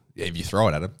awake here? Yeah, if you throw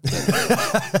it at him.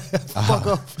 Fuck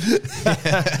off.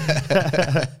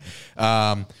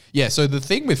 Yeah, so the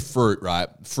thing with fruit, right?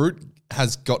 Fruit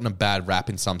has gotten a bad rap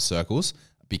in some circles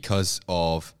because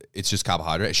of it's just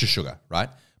carbohydrate, it's just sugar, right?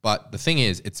 But the thing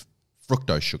is, it's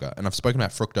fructose sugar. And I've spoken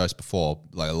about fructose before,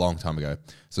 like a long time ago.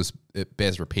 So it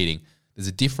bears repeating. There's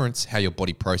a difference how your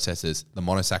body processes the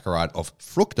monosaccharide of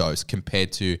fructose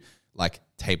compared to like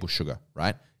table sugar,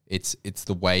 right? It's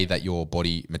the way that your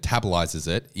body metabolizes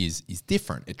it is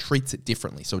different. It treats it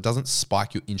differently. So it doesn't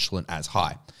spike your insulin as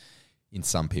high in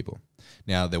some people.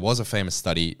 Now, there was a famous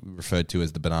study referred to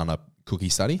as the banana cookie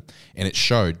study, and it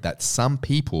showed that some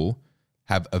people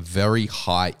have a very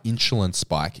high insulin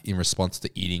spike in response to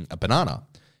eating a banana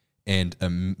and a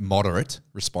moderate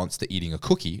response to eating a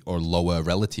cookie or lower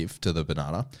relative to the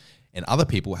banana. And other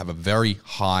people have a very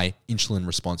high insulin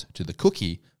response to the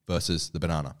cookie versus the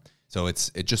banana. So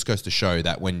it just goes to show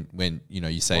that when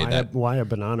you say Why a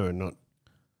banana and not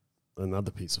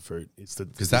another piece of fruit?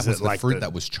 Because that was the fruit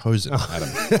that was chosen, Adam.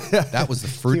 That was the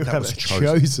fruit You that have was a chosen.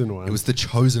 chosen one. It was the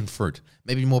chosen fruit.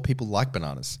 Maybe more people like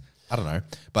bananas. I don't know.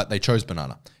 But they chose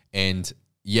banana. And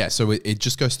yeah, so it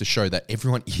just goes to show that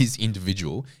everyone is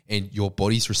individual and your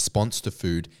body's response to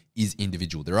food is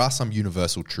individual. There are some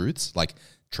universal truths, like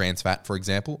trans fat, for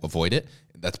example. Avoid it.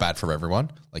 That's bad for everyone.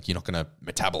 Like you're not going to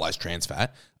metabolize trans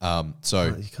fat.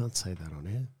 So You can't say that on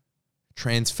air.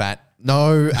 trans fat.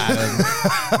 No, Adam.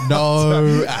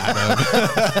 No, Adam.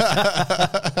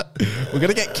 We're going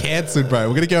to get cancelled, bro.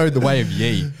 We're going to go the way of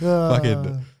Yee.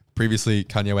 Fucking previously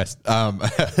Kanye West.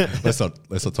 Let's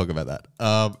not talk about that.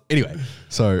 Anyway,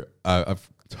 so I've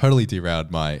totally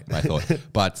derailed my thought.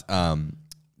 But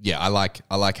yeah, I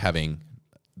like having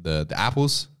the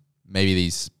apples, maybe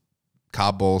these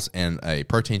carb balls and a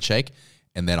protein shake,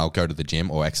 and then I'll go to the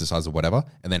gym or exercise or whatever,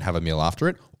 and then have a meal after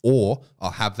it. Or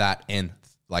I'll have that and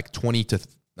like 30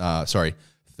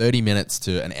 minutes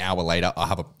to an hour later, I'll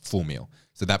have a full meal.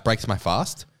 So that breaks my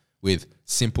fast. with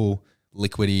simple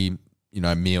liquidy,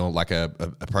 meal like a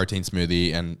protein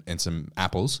smoothie and some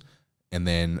apples, and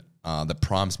then that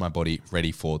primes my body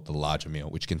ready for the larger meal,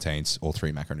 which contains all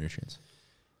 3 macronutrients.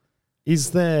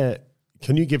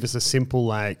 Can you give us a simple,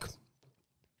 like,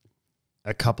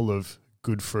 a couple of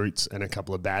good fruits and a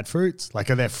couple of bad fruits? Like,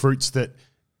 are there fruits that,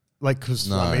 like, because,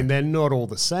 No. they're not all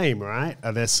the same, right?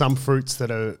 Are there some fruits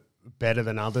that are better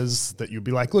than others that you'd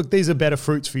be like, look, these are better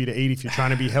fruits for you to eat if you're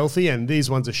trying to be healthy, and these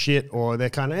ones are shit, or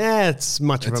they're kind of, it's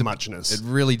much of a muchness? It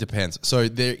really depends. So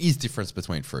there is difference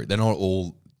between fruit. They're not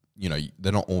all,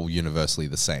 they're not all universally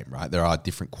the same, right? There are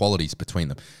different qualities between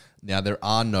them. Now, there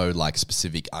are no like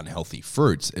specific unhealthy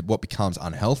fruits. What becomes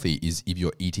unhealthy is if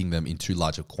you're eating them in too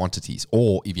large of quantities,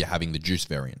 or if you're having the juice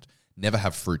variant. Never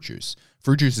have fruit juice.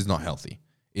 Fruit juice is not healthy.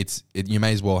 You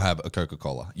may as well have a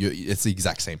Coca-Cola. It's the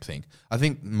exact same thing. I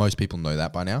think most people know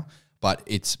that by now, but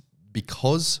it's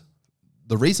because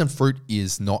the reason fruit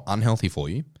is not unhealthy for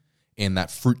you and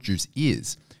that fruit juice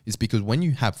is because when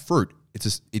you have fruit,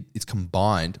 it's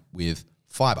combined with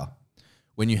fiber.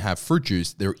 When you have fruit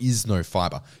juice, there is no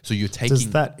fiber. So you're taking... Does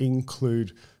that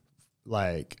include,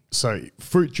 like, so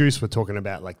fruit juice, we're talking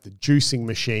about like the juicing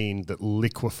machine that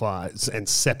liquefies and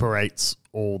separates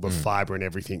all the fiber and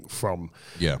everything from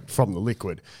the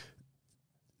liquid.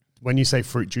 When you say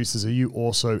fruit juices, are you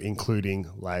also including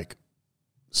like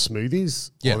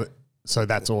smoothies? Yeah. So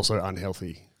that's also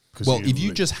unhealthy. Well, if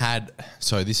you just had...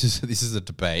 So this is a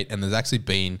debate, and there's actually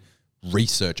been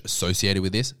research associated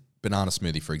with this. Banana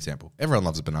smoothie, for example. Everyone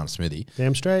loves a banana smoothie.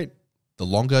 Damn straight. The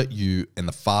longer and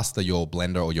the faster your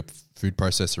blender or your food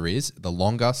processor is, the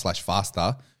longer /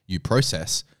 faster you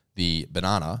process the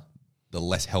banana, the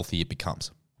less healthy it becomes.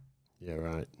 Yeah,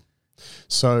 right.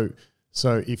 So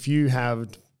if you have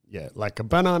like a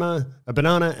banana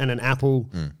and an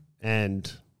apple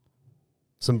and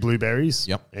some blueberries,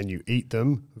 and you eat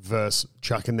them versus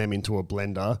chucking them into a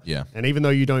blender. Yeah. And even though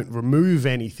you don't remove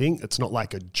anything, it's not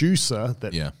like a juicer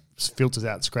that filters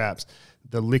out scraps.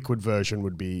 The liquid version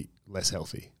would be less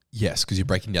healthy. Yes, because you're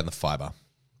breaking down the fiber.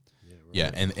 Yeah, right.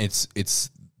 Yeah, and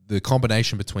it's the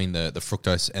combination between the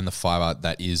fructose and the fiber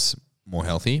that is more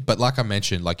healthy. But like I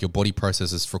mentioned, like your body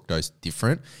processes fructose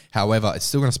different. However, it's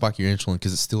still going to spike your insulin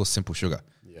because it's still a simple sugar.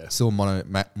 Yeah. Still a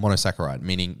monosaccharide,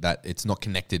 meaning that it's not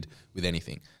connected with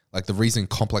anything. Like the reason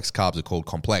complex carbs are called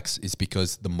complex is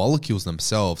because the molecules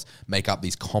themselves make up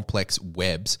these complex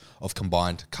webs of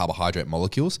combined carbohydrate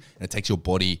molecules. And it takes your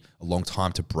body a long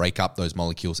time to break up those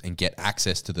molecules and get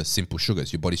access to the simple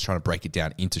sugars. Your body's trying to break it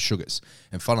down into sugars.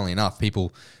 And funnily enough,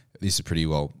 this is pretty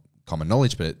well common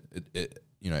knowledge, but it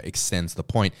extends the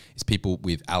point, is people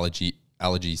with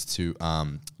allergies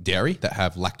to dairy that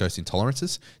have lactose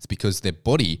intolerances. It's because their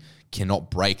body cannot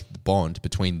break the bond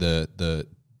between the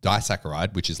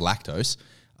disaccharide, which is lactose.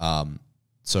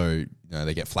 So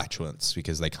they get flatulence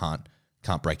because they can't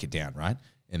break it down, right?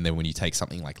 And then when you take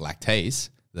something like lactase,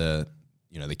 the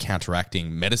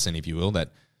counteracting medicine, if you will,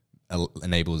 that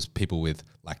enables people with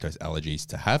lactose allergies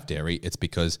to have dairy, it's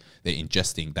because they're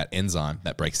ingesting that enzyme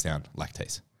that breaks down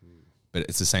lactase. But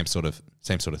it's the same sort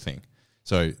of thing.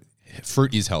 So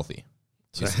fruit is healthy.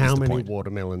 So how many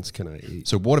watermelons can I eat?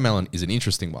 So watermelon is an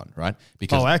interesting one, right?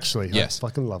 Because actually, yes. I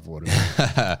fucking love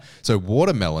watermelon. So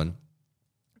watermelon,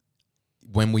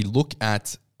 when we look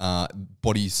at our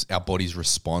body's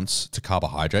response to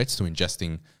carbohydrates, to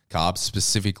ingesting carbs,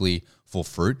 specifically for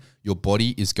fruit, your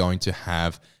body is going to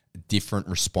have a different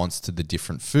response to the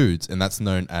different foods, and that's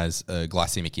known as a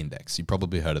glycemic index. You've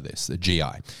probably heard of this, the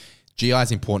GI. GI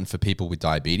is important for people with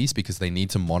diabetes because they need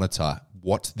to monitor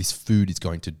what this food is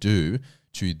going to do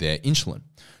to their insulin.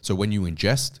 So when you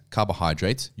ingest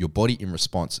carbohydrates, your body in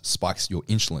response spikes your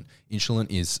insulin. Insulin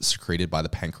is secreted by the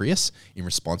pancreas in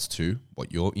response to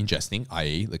what you're ingesting,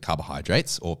 i.e. the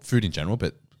carbohydrates or food in general,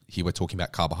 but here we're talking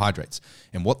about carbohydrates.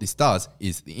 And what this does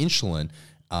is the insulin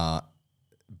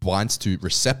binds to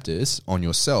receptors on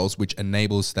your cells, which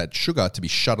enables that sugar to be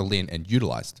shuttled in and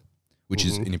utilized, which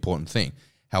is an important thing.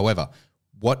 However,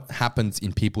 what happens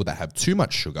in people that have too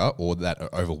much sugar or that are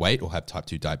overweight or have type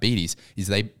 2 diabetes is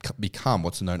they become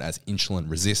what's known as insulin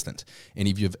resistant. And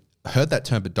if you've heard that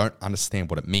term but don't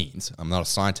understand what it means, I'm not a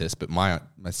scientist, but my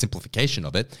simplification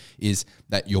of it is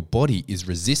that your body is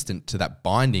resistant to that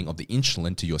binding of the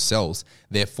insulin to your cells.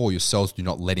 Therefore, your cells do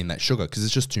not let in that sugar because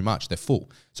it's just too much. They're full.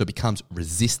 So it becomes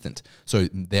resistant. So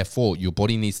therefore, your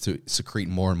body needs to secrete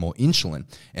more and more insulin,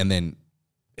 and then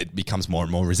it becomes more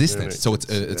and more resistant. Yeah, so it's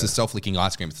a self-licking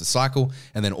ice cream. It's a cycle,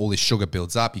 and then all this sugar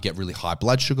builds up. You get really high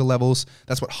blood sugar levels.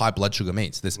 That's what high blood sugar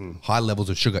means. There's high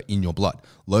levels of sugar in your blood.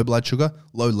 Low blood sugar,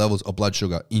 low levels of blood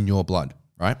sugar in your blood,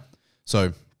 right?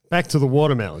 So Back to the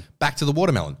watermelon. Back to the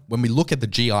watermelon. When we look at the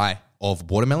GI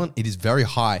of watermelon, it is very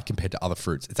high compared to other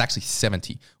fruits. It's actually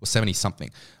 70 or 70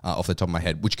 something off the top of my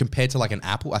head, which compared to like an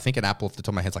apple, I think an apple off the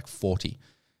top of my head is like 40.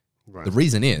 Right. The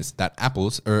reason is that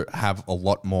apples have a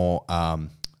lot more,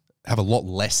 have a lot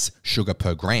less sugar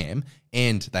per gram,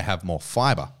 and they have more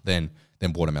fiber than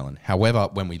watermelon. However,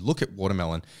 when we look at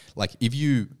watermelon, like if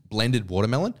you blended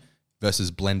watermelon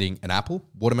versus blending an apple,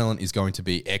 watermelon is going to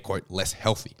be, air quote, less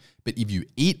healthy. But if you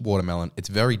eat watermelon, it's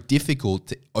very difficult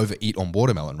to overeat on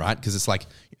watermelon, right? Because it's like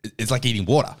eating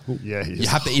water. Yeah, you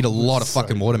have to eat a lot of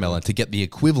fucking watermelon to get the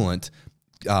equivalent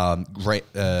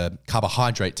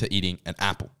carbohydrate to eating an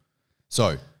apple.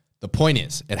 So the point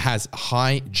is, it has a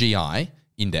high GI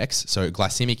index, so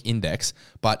glycemic index,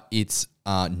 but its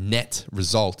net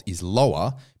result is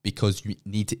lower because you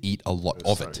need to eat a lot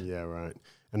of it. Yeah, right.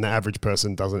 And the average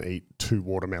person doesn't eat 2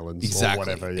 watermelons or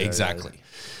whatever. Yeah, exactly. Yeah.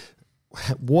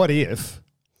 What if,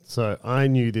 so I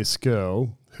knew this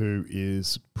girl who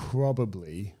is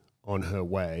probably on her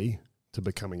way to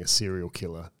becoming a serial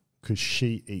killer because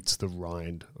she eats the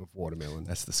rind of watermelon.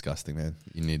 That's disgusting, man.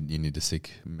 You need to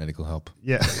seek medical help.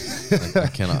 Yeah. I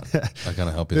cannot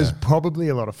help you. There's probably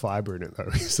a lot of fiber in it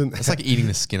though, isn't there? It's like eating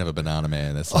the skin of a banana,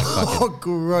 man. That's like fucking...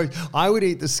 gross. I would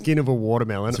eat the skin of a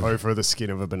watermelon over the skin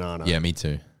of a banana. Yeah, me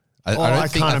too. I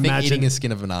think eating a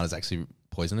skin of a banana is actually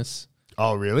poisonous.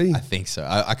 Oh, really? I think so.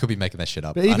 I could be making that shit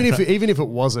up. But even if it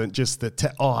wasn't, just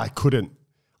I couldn't.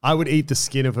 I would eat the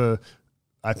skin of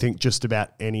I think just about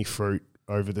any fruit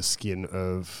over the skin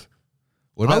of...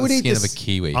 What about the skin of a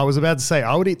kiwi? I was about to say,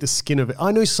 I would eat the skin of...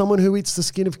 I know someone who eats the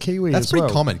skin of kiwi. That's pretty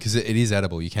common because it is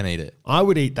edible. You can eat it. I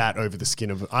would eat that over the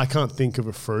skin of... I can't think of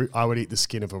a fruit. I would eat the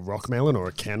skin of a rock melon or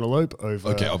a cantaloupe over...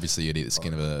 Okay, obviously you'd eat the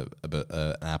skin of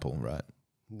an apple, right?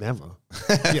 Never.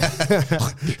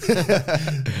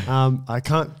 I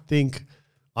can't think...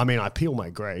 I mean, I peel my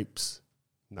grapes.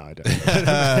 No, I don't.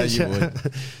 You would.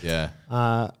 Yeah.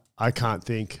 I can't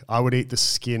think. I would eat the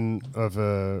skin of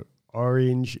a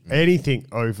orange, anything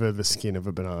over the skin of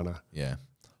a banana. Yeah.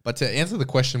 But to answer the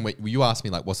question, you asked me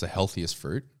like, what's the healthiest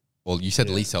fruit? Well, you said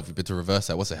least healthy, but to reverse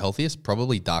that, what's the healthiest?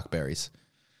 Probably dark berries.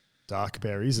 Dark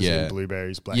berries, as in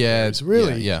blueberries, blackberries.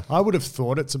 Really? Yeah. I would have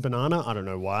thought it's a banana. I don't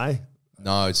know why.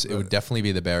 No, it would definitely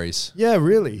be the berries. Yeah,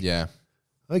 really? Yeah.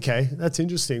 Okay, that's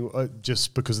interesting.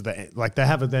 Just because of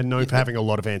they're known for having a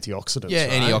lot of antioxidants. Yeah,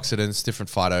 right? antioxidants, different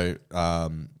phyto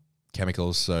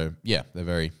chemicals. So yeah, they're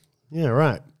very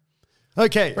right.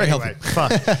 Okay, very healthy.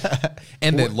 Fuck.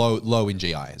 And they're low in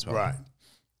GI as well. Right.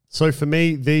 So for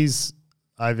me,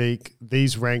 I think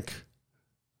these rank.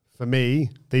 For me,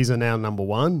 these are now number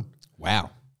 1.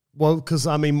 Wow. Well, because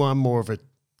I'm more of a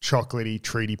chocolatey,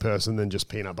 treaty person than just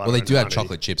peanut butter. Well, they do have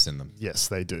chocolate chips in them. Yes,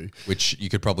 they do. Which you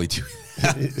could probably do.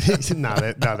 No,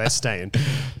 they're staying.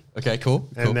 Okay, cool.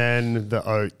 And then the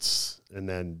oats, and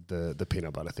then the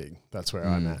peanut butter thing. That's where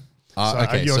I'm at.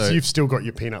 Okay, so you've still got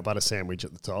your peanut butter sandwich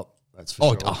at the top. That's for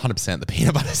sure. 100% the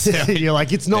peanut butter sandwich. You're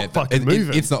like, it's not fucking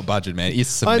moving. It's not budget, man. It's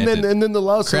cemented. And then the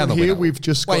last one here, we've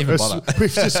just got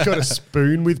a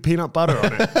spoon with peanut butter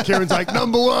on it. Kieran's like,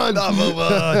 number 1.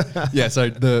 Yeah, so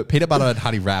the peanut butter and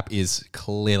honey wrap is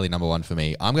clearly number 1 for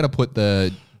me. I'm going to put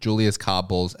the Julia's carb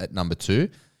balls at number 2.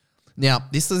 Now,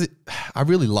 I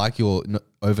really like your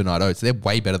overnight oats. They're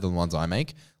way better than the ones I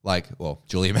make.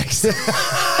 Julia makes.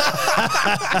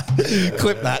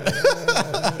 Clip that.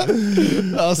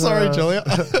 Oh, sorry, Julia.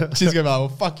 She's going to be like, well,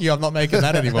 fuck you, I'm not making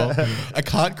that anymore. I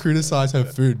can't criticize her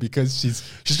food because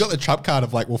she's got the trump card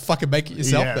of like, well, fucking make it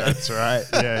yourself. Yeah, then. that's right.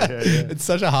 Yeah. It's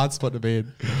such a hard spot to be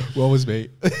in. What was me?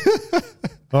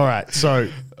 All right, so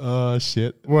oh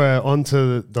shit, we're on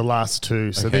to the last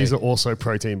 2. So these are also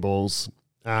protein balls.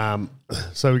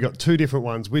 So we got 2 different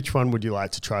ones. Which one would you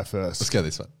like to try first? Let's go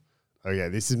this one. Okay,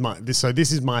 this is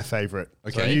my favorite.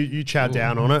 Okay, so you chow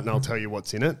down on it, and I'll tell you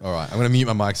what's in it. All right, I'm going to mute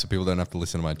my mic so people don't have to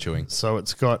listen to my chewing. So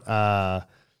it's got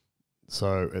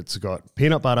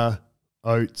peanut butter,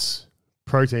 oats,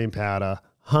 protein powder,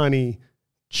 honey,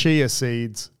 chia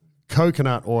seeds,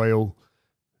 coconut oil,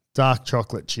 dark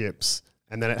chocolate chips,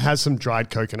 and then it has some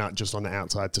dried coconut just on the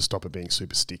outside to stop it being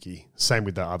super sticky. Same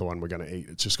with the other one we're going to eat.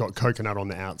 It's just got coconut on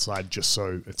the outside just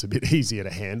so it's a bit easier to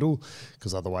handle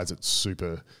because otherwise it's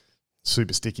super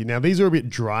sticky. Now, these are a bit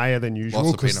drier than usual.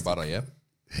 Lots of peanut butter, yeah?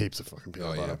 Heaps of fucking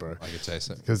peanut butter, bro. I could taste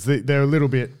it. Because they're a little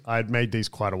bit... I'd made these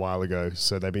quite a while ago,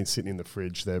 so they've been sitting in the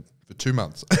fridge. They're for 2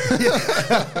 months.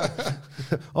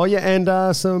 Oh, yeah,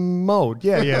 and some mold.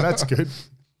 Yeah, that's good.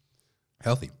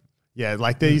 Healthy. Yeah,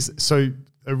 like these... So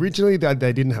originally they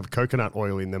didn't have coconut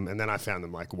oil in them, and then I found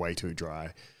them like way too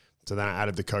dry. So then I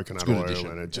added the coconut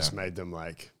oil, and it just made them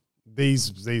like...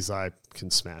 These I can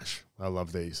smash. I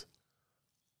love these.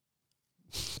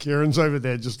 Kieran's over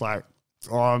there just like,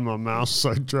 oh, my mouth's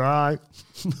so dry.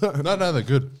 No, they're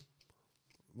good.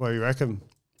 What do you reckon?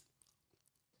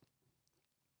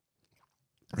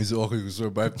 Is it awkward because we're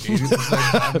both eating at the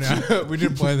same time now? We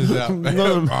didn't plan this out.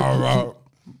 No.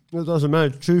 It doesn't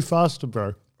matter. Chew faster,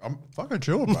 bro. I'm fucking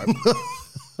chilling, bro.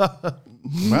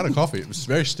 I'm out of coffee. It was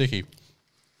very sticky.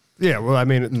 Yeah, well, I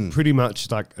mean, it's pretty much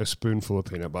like a spoonful of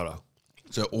peanut butter.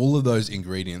 So all of those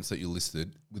ingredients that you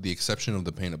listed, with the exception of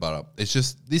the peanut butter, it's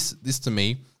just this to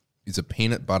me is a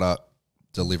peanut butter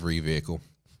delivery vehicle.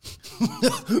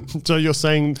 So you're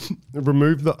saying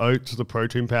remove the oats, the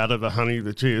protein powder, the honey,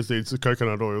 the chia seeds, the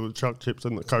coconut oil, the choc chips,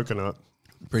 and the coconut.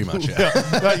 Pretty much, yeah.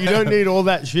 But you don't need all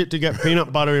that shit to get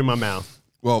peanut butter in my mouth.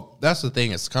 Well, that's the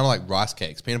thing. It's kind of like rice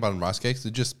cakes. Peanut butter and rice cakes,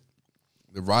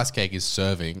 the rice cake is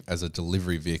serving as a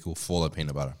delivery vehicle for the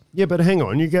peanut butter. Yeah, but hang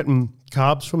on. You're getting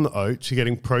carbs from the oats. You're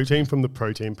getting protein from the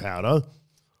protein powder.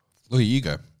 Look, you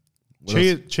go.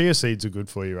 Chia seeds are good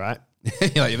for you, right?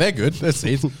 Like, they're good. They're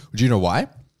seeds. Do you know why?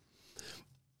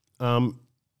 Well,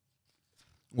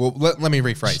 let me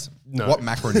rephrase. No. What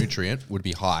macronutrient would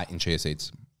be high in chia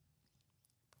seeds?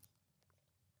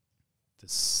 The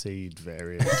seed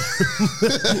variant.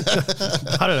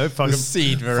 I don't know. Fucking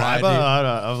seed variety. Fiber?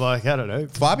 I don't know.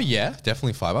 Fiber, yeah,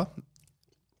 definitely fiber.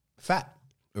 Fat.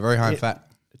 Very high in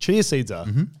fat. Chia seeds are.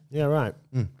 Yeah, right.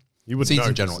 You would Seeds know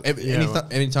in general.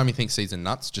 Anytime you think seeds and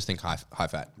nuts, just think high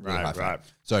fat. Really Right, high fat. right.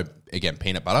 So again,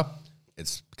 peanut butter,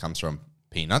 it comes from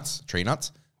peanuts, tree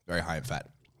nuts, very high in fat.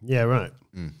 Yeah, right.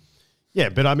 Yeah,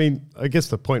 but I mean, I guess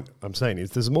the point I'm saying is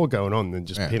there's more going on than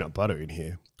just peanut butter in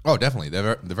here. Oh, definitely.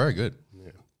 They're very good.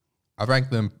 Yeah. I rank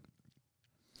them.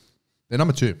 They're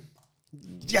number 2.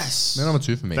 Yes. They're number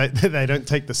 2 for me. They don't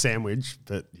take the sandwich,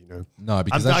 but you know. No,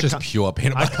 because that's just pure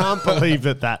peanut I butter. can't believe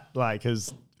that like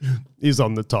is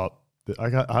on the top.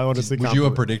 I honestly Would can't. you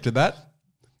have believe- predicted that?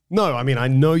 No, I mean I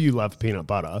know you love peanut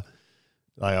butter.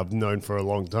 Like I've known for a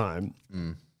long time.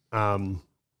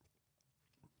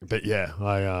 But yeah,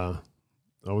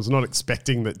 I was not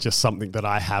expecting that just something that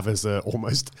I have as a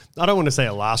almost, I don't want to say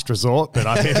a last resort, but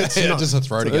I mean, it's not, just a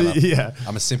throw together. Yeah.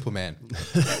 I'm a simple man.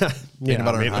 Yeah,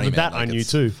 butter I and mean, honey, with that man, like I knew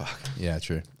it's- too. Yeah,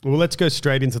 true. Well, let's go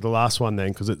straight into the last one then,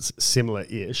 because it's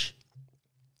similar-ish.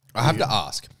 I have to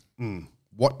ask,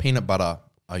 what peanut butter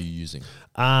are you using?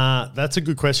 That's a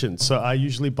good question. So I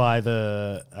usually buy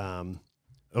the,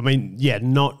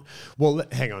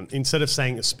 hang on. Instead of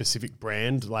saying a specific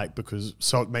brand,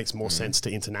 so it makes more sense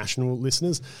to international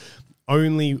listeners,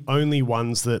 only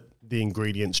ones that the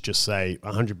ingredients just say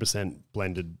 100%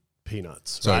 blended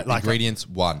peanuts. So right? ingredients,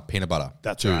 1, peanut butter.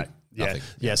 That's 2, right. Yeah. nothing.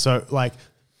 Yeah. So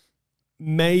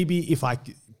maybe if I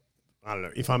don't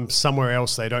know, if I'm somewhere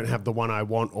else, they don't have the one I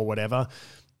want or whatever,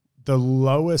 the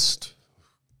lowest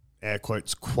air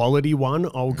quotes quality one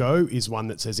I'll go is one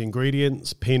that says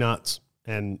ingredients, peanuts,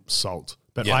 and salt.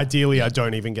 But ideally, I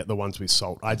don't even get the ones with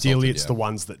salt. Ideally, it's the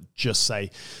ones that just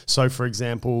say. So, for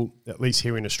example, at least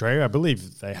here in Australia, I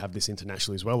believe they have this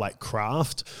internationally as well, like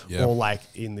Kraft, or like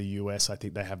in the US, I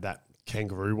think they have that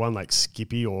kangaroo one, like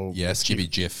Skippy or Skippy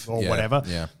Jif or whatever.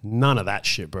 Yeah, none of that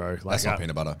shit, bro. Like, that's not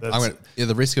peanut butter.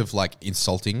 The risk of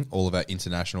insulting all of our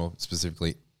international,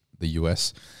 specifically the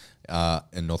US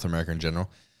and North America in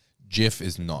general. Jif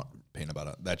is not peanut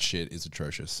butter. That shit is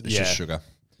atrocious. It's just sugar.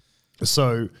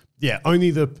 So, only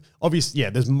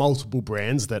there's multiple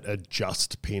brands that are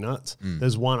just peanuts.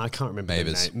 There's one, I can't remember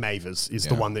Mavis. the name. Mavis is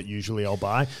the one that usually I'll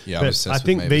buy. Yeah, I'm but obsessed I with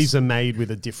think Mavis. these are made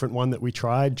with a different one that we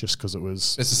tried just because it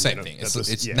was... It's the same thing.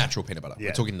 It's natural peanut butter.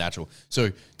 We're talking natural. So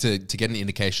to get an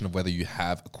indication of whether you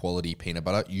have a quality peanut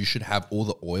butter, you should have all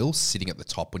the oil sitting at the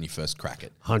top when you first crack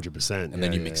it. 100%. And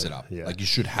then you mix it up. Yeah. Like you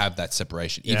should have that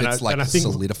separation. If and it's I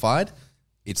think- solidified,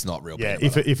 it's not real peanut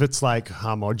butter. if it's like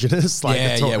homogenous,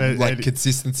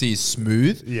 Consistency is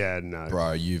smooth. Yeah, no.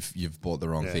 Bro, you've bought the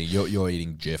wrong thing. You're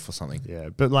eating Jif or something. Yeah,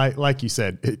 but like you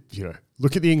said,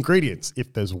 look at the ingredients.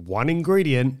 If there's one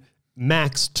ingredient,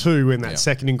 max 2, and that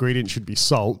second ingredient should be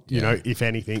salt, you know, if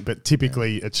anything. But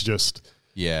typically it's just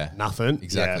nothing.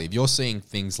 Exactly. Yeah. If you're seeing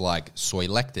things like soy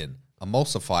lectin,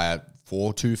 emulsifier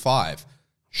 425,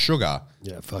 sugar,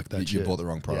 fuck that shit. You bought the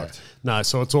wrong product. Yeah. No,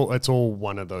 so it's all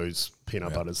one of those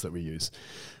peanut butters that we use.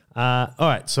 All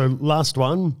right, so last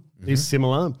one is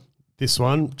similar. This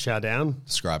one, chow down.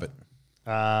 Describe it.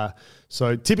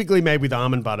 So typically made with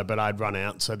almond butter, but I'd run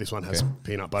out, so this one has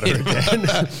peanut butter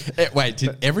again. Wait,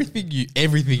 did everything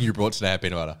you brought today have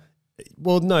peanut butter?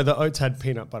 Well, no, the oats had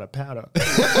peanut butter powder.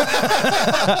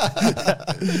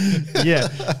 Yeah.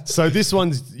 So this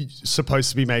one's supposed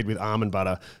to be made with almond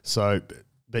butter. So,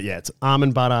 but yeah, it's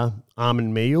almond butter,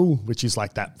 almond meal, which is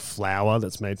like that flour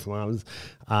that's made from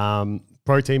almonds,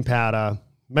 protein powder,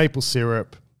 maple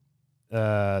syrup,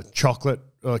 chocolate,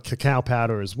 cacao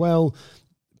powder as well,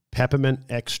 peppermint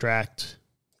extract,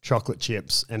 chocolate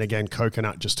chips, and again,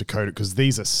 coconut just to coat it, because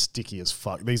these are sticky as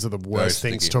fuck. These are the worst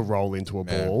things to roll into a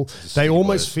ball. They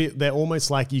almost feel, they're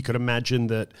almost like you could imagine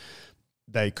that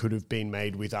they could have been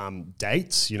made with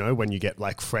dates, you know, when you get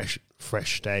like fresh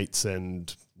dates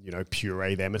and, you know,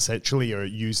 puree them essentially, are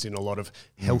used in a lot of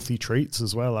healthy treats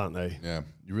as well, aren't they? Yeah.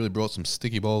 You really brought some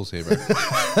sticky balls here, bro.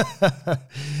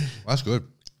 That's good.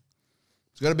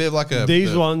 It's got a bit of like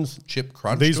these ones chip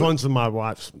crunch. These ones are my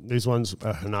wife's. These ones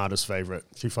are Hanada's favorite.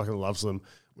 She fucking loves them,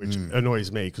 which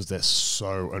annoys me because they're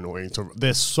so annoying.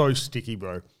 They're so sticky,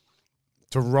 bro.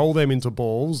 To roll them into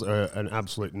balls are an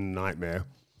absolute nightmare.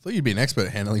 I thought you'd be an expert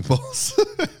at handling balls.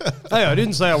 Hey, I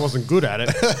didn't say I wasn't good at it.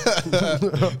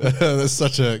 That's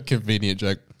such a convenient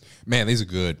joke. Man, these are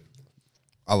good.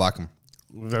 I like them.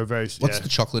 They're very. What's the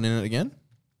chocolate in it again?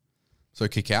 So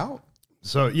cacao?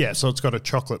 So it's got a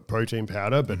chocolate protein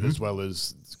powder, but as well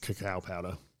as cacao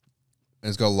powder. And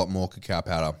it's got a lot more cacao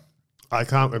powder. I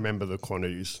can't remember the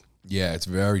quantities. Yeah, it's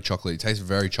very chocolatey. It tastes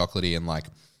very chocolatey, and like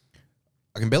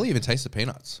I can barely even taste the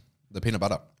peanut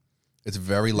butter. It's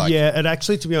very like... Yeah, it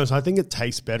actually, to be honest, I think it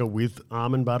tastes better with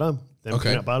almond butter than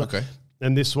peanut butter. Okay.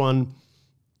 And this one,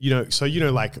 you know, so, you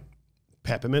know, like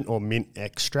peppermint or mint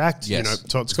extract, yes. you know,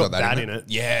 so it's got that in it.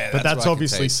 Yeah. But that's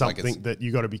obviously something that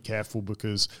you got to be careful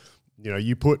because, you know,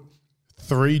 you put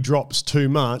 3 drops too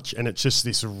much and it's just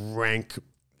this rank,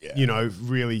 you know,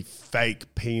 really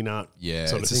fake peanut. Yeah,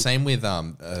 sort of it's thing. the same with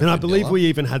and I believe we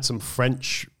even had some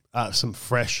fresh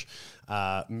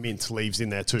mint leaves in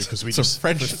there too, because we just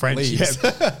French leaves.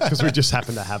 because we just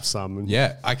happen to have some. And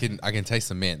yeah, I can taste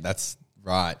the mint. That's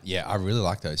right. Yeah, I really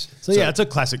like those. So yeah, it's a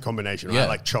classic combination, right?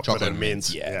 Like chocolate and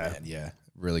mint. Yeah, man, yeah,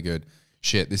 really good.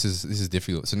 Shit, this is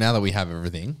difficult. So now that we have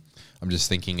everything, I'm just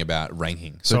thinking about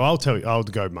ranking. So I'll tell you, I'll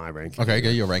go my ranking. Okay, go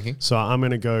your ranking. So I'm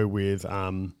going to go with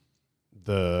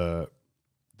the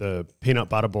peanut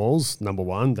butter balls, number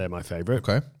 1. They're my favorite.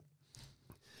 Okay.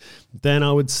 Then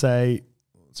I would say...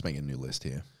 Let's make a new list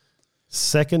here.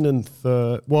 Second and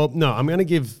third... Well, no, I'm going to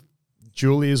give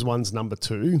Julia's ones number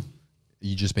 2. Are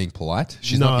you just being polite?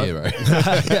 She's not here, right?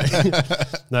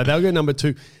 No, they'll go number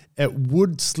 2. It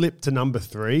would slip to number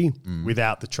 3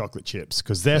 without the chocolate chips,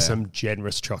 because there's some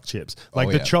generous choc chips. Like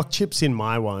the choc chips in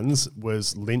my ones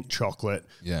was Lindt chocolate,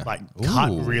 like cut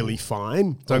really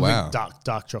fine. Don't think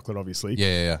dark chocolate, obviously.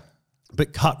 Yeah.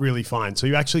 But cut really fine. So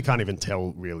you actually can't even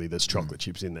tell really there's chocolate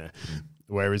chips in there.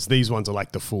 Whereas these ones are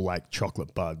like the full like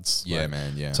chocolate buds. Yeah, like,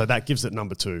 man, yeah. So that gives it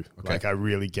number 2. Okay. Like I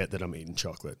really get that I'm eating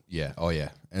chocolate. Yeah, oh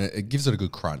yeah. And it gives it a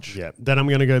good crunch. Yeah. Then I'm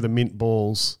going to go the mint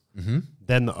balls,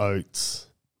 then the oats,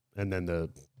 and then the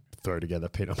throw together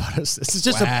peanut butter. It's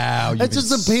just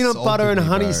a peanut butter and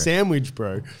honey sandwich,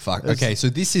 bro. Fuck. Okay, so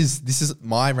this is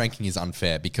my ranking is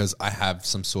unfair because I have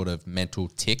some sort of mental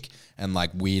tick and like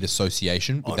weird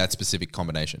association with that specific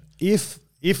combination.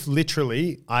 If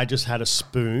literally I just had a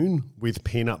spoon with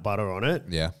peanut butter on it,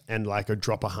 and like a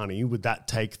drop of honey, would that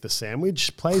take the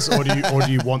sandwich place, or do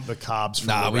you want the carbs from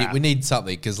the wrap? we need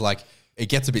something because like it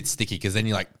gets a bit sticky because then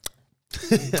you're like,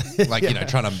 like you know,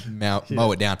 trying to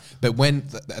mow it down. But when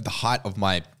at the height of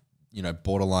my, you know,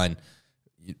 borderline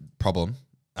problem,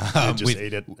 just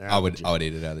eat it. I would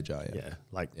eat it out of the jar. Yeah,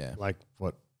 like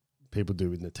what people do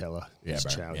with Nutella.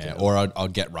 Yeah, or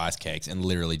I'd get rice cakes and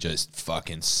literally just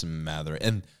fucking smother it.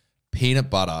 And peanut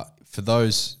butter, for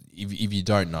those if you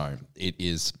don't know, it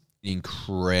is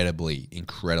incredibly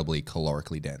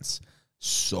calorically dense.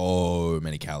 So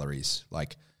many calories.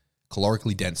 Like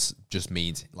calorically dense just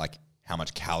means like how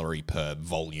much calorie per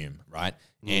volume, right?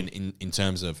 And in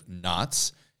terms of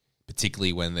nuts,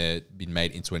 particularly when they've been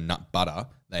made into a nut butter,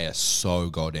 they are so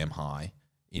goddamn high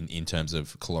in terms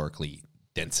of caloric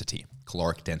density.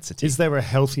 Is there a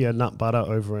healthier nut butter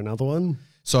over another one?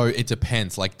 So it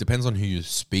depends. Like depends on who you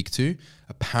speak to.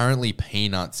 Apparently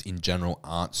peanuts in general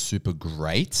aren't super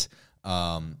great.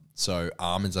 So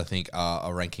almonds I think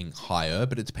are ranking higher,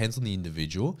 but it depends on the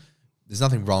individual. There's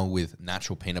nothing wrong with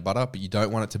natural peanut butter, but you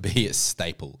don't want it to be a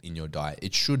staple in your diet.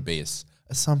 It should be a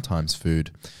sometimes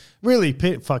food. Really?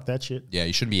 Fuck that shit. Yeah,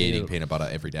 you shouldn't be eating peanut butter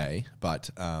every day, but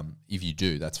if you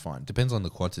do, that's fine. Depends on the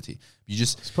quantity.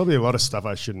 There's probably a lot of stuff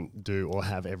I shouldn't do or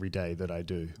have every day that I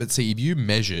do. But see, if you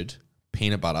measured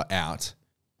peanut butter out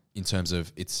in terms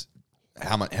of its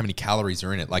how many calories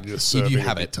are in it, like if you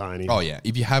have it tiny. Oh yeah,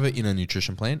 if you have it in a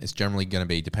nutrition plan, it's generally going to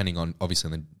be depending on obviously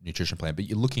the nutrition plan, but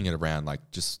you're looking at around like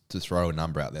just to throw a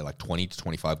number out there, like 20 to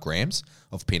 25 grams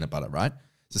of peanut butter, right?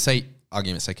 So say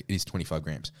argument's sake, it is 25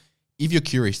 grams. If you're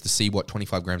curious to see what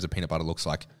 25 grams of peanut butter looks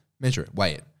like, measure it,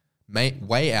 weigh it.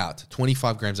 weigh out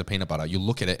 25 grams of peanut butter. You'll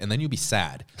look at it and then you'll be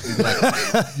sad. You'll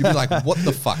be like, what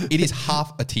the fuck? It is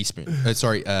half a teaspoon.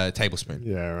 Tablespoon.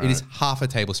 Yeah, right. It is half a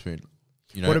tablespoon.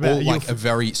 You know, What about- or like a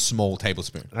very small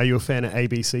tablespoon. Are you a fan of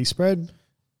ABC spread?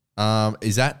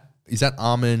 Is that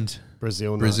almond?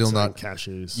 Brazil nuts Brazil and nut.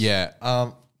 cashews.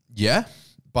 Yeah. Yeah.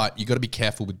 But you got to be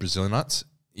careful with Brazil nuts.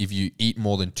 If you eat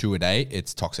more than 2 a day,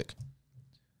 it's toxic.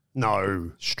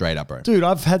 No. Straight up, bro. Dude,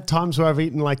 I've had times where I've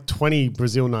eaten like 20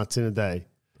 Brazil nuts in a day.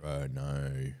 Bro,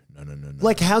 no.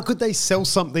 Like, how could they sell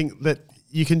something that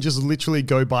you can just literally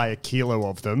go buy a kilo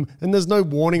of them and there's no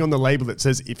warning on the label that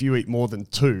says if you eat more than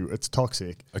 2, it's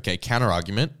toxic? Okay, counter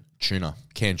argument.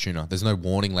 Canned tuna. There's no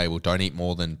warning label. Don't eat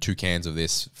more than 2 cans of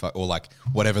this, or like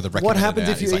whatever the recommended. What happens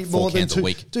amount if you is, eat like 4 more than cans 2? a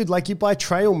week. Dude, like you buy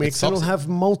trail mix It's and it'll toxic. have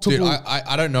multiple. Dude,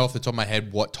 I don't know off the top of my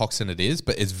head what toxin it is,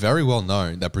 but it's very well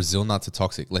known that Brazil nuts are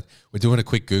toxic. We're doing a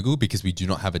quick Google because we do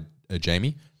not have a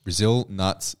Jamie. Brazil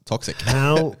nuts toxic.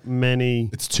 How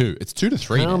many? It's 2. It's 2 to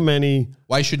 3. How man. many?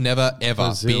 Why you should never ever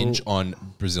Brazil- binge on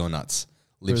Brazil nuts.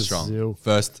 Live strong. Brazil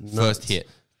First nuts hit.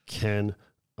 Can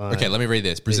I? Okay, let me read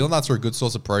this. Brazil nuts are a good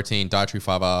source of protein, dietary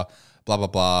fiber, blah, blah,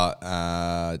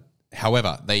 blah.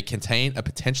 However, they contain a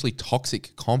potentially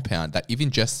toxic compound that, if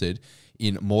ingested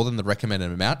in more than the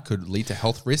recommended amount, could lead to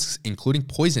health risks, including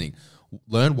poisoning.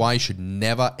 Learn why you should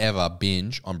never, ever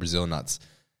binge on Brazil nuts.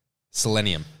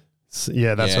 Selenium.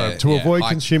 Yeah, that's Yeah, right. To yeah. avoid High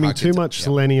consuming too much yeah.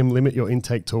 selenium, limit your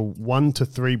intake to 1 to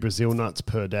 3 Brazil nuts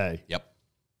per day. Yep.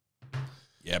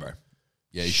 Yeah, bro.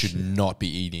 Yeah, you should not be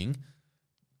eating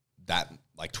that,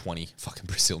 like 20 fucking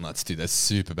Brazil nuts, dude. That's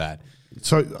super bad.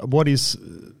 So, what is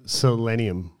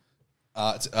selenium?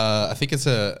 I think it's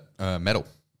a metal.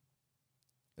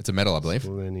 It's a metal, I believe.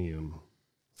 Selenium.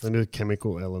 It's a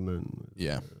chemical element.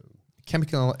 Yeah.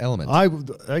 Chemical element.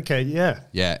 Okay, yeah.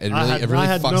 Yeah, it I really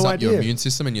had fucks no up your idea. immune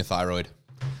system and your thyroid.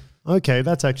 Okay,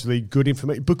 that's actually good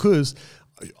information because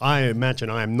I imagine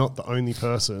I am not the only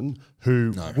person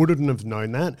who wouldn't have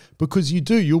known that because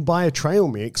you'll buy a trail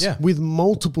mix Yeah. with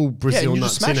multiple Brazil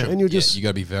nuts in it and you're just, you got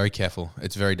to be very careful.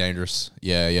 It's very dangerous.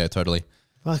 Yeah, totally.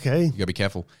 okay. You got to be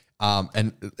careful.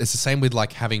 And it's the same with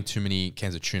like having too many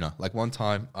cans of tuna. Like one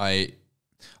time I've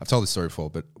told this story before,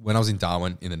 but when I was in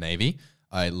Darwin in the Navy,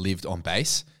 I lived on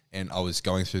base and I was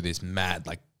going through this mad,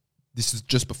 like this is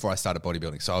just before I started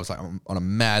bodybuilding. So I was like on a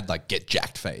mad, like get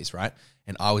jacked phase, right?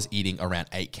 And I was eating around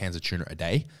 8 cans of tuna a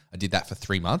day. I did that for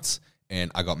 3 months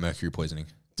and I got mercury poisoning.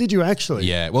 Did you actually?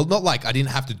 Yeah. Well, not like I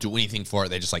didn't have to do anything for it.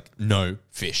 They're just like, no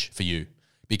fish for you.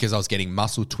 Because I was getting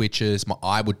muscle twitches. My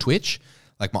eye would twitch.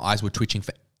 Like my eyes were twitching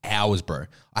for hours, bro.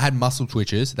 I had muscle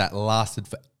twitches that lasted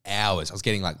for hours. I was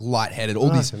getting like lightheaded, all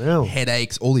these Fucking hell.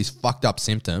 headaches, all these fucked up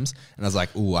symptoms. And I was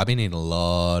like, ooh, I've been eating a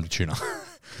lot of tuna.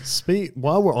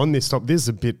 While we're on this topic, this is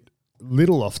a bit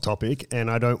little off topic and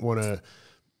I don't want to,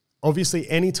 obviously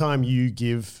anytime you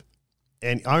give,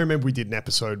 and I remember we did an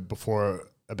episode before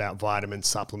about vitamin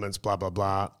supplements, blah, blah,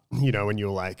 blah, you know, and you're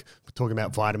like talking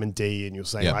about vitamin D and you're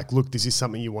saying Yeah. like, look, this is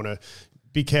something you want to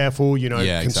be careful, you know,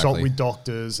 Yeah, consult exactly. with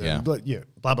doctors and Yeah.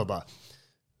 blah, blah, blah.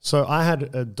 So I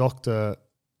had a doctor,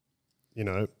 you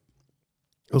know,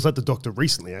 I was at the doctor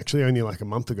recently, actually, only like a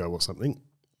month ago or something.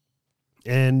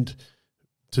 And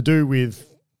to do with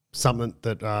something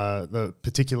that the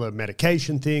particular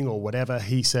medication thing or whatever,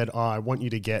 he said, I want you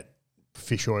to get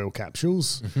fish oil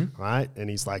capsules, right? And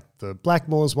he's like, the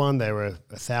Blackmores one, they were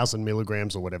 1,000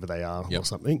 milligrams or whatever they are or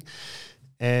something.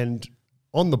 And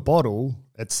on the bottle,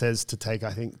 it says to take,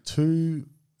 I think, 2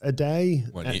 a day.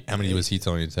 How many was he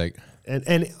telling you to take?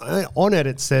 And on it,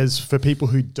 it says for people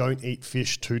who don't eat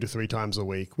fish 2 to 3 times a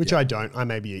week, which I don't. I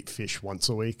maybe eat fish once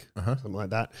a week, something like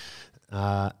that.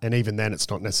 And even then, it's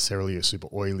not necessarily a super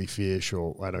oily fish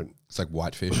or I don't. It's like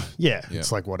whitefish. Yeah,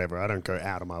 it's like whatever. I don't go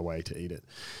out of my way to eat it.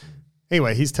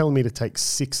 Anyway, he's telling me to take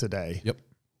 6 a day. Yep.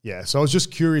 Yeah. So I was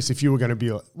just curious if you were going to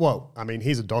be like, well, I mean,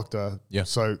 he's a doctor. Yeah.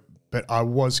 So, but I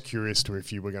was curious to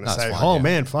if you were going to That's say, fine, oh yeah.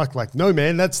 man, fuck, like, no,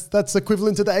 man, that's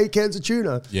equivalent to the 8 cans of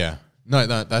tuna. Yeah. No,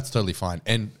 that's totally fine.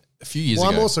 And a few years Well,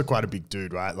 ago. I'm also quite a big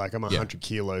dude, right? Like I'm 100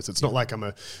 kilos. It's not like I'm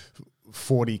a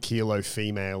 40 kilo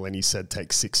female and he said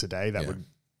take 6 a day. That would,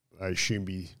 I assume,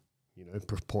 be, you know,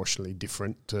 proportionally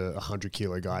different to a 100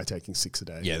 kilo guy taking 6 a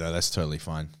day. Yeah, no, that's totally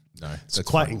fine. No, It's that's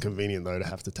quite fine. inconvenient though to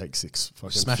have to take 6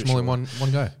 fucking Smash fish them all in oil.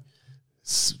 one go.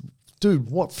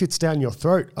 Dude, what fits down your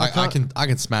throat? I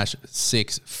can smash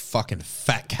 6 fucking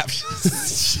fat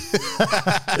capsules.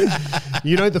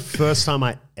 You know, the first time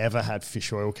I ever had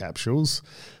fish oil capsules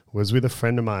was with a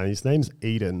friend of mine. His name's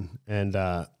Eden. And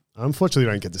I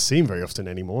unfortunately don't get to see him very often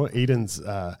anymore. Eden's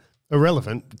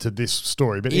irrelevant to this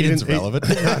story. But Eden's relevant.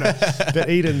 But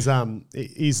Eden's,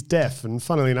 he's deaf. And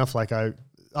funnily enough, like I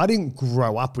I didn't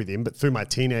grow up with him, but through my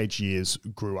teenage years,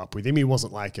 grew up with him. He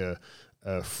wasn't like a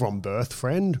from birth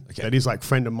friend, but he's like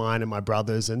friend of mine and my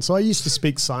brother's. And so I used to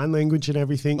speak sign language and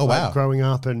everything growing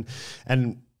up. And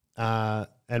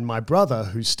my brother,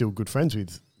 who's still good friends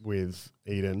with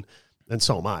Eden, and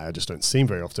so am I just don't see him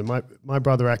very often. My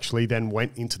brother actually then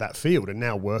went into that field and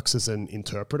now works as an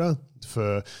interpreter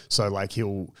so like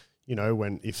he'll,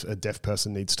 if a deaf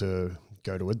person needs to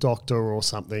go to a doctor or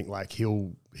something, like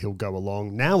he'll go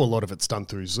along. Now a lot of it's done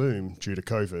through Zoom due to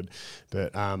COVID,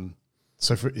 but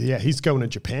he's going to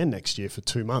Japan next year for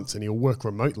 2 months and he'll work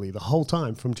remotely the whole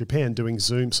time from Japan doing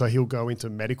Zoom. So he'll go into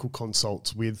medical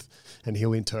consults and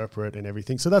he'll interpret and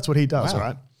everything. So that's what he does,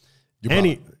 right?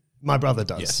 My brother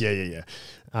does. Yes.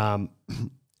 Yeah.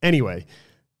 Anyway,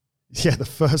 the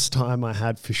first time I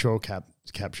had fish oil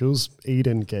capsules,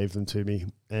 Eden gave them to me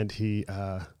and he,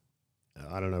 I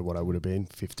don't know what I would have been,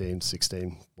 15,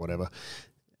 16, whatever.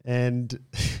 And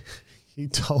he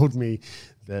told me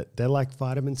that they're like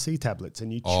vitamin C tablets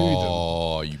and you chew them.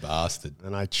 Oh, you bastard.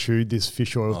 And I chewed this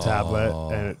fish oil tablet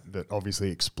and that obviously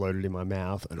exploded in my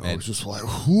mouth. And I was just like,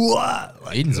 what?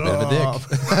 Eden's a bit of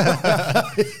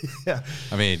a dick. Yeah.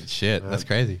 I mean, shit, that's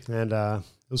crazy. And it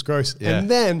was gross. Yeah. And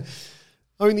then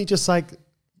only just like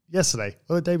yesterday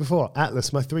or the day before,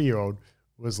 Atlas, my 3-year-old,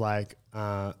 was like,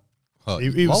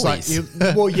 he was like,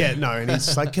 and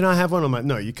he's like, can I have one? I'm like,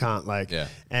 no, you can't.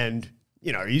 And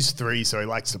he's 3, so he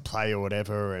likes to play or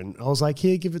whatever. And I was like,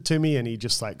 here, give it to me. And he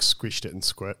just like squished it and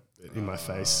squirt it in my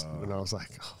face. And I was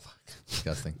like, oh, fuck.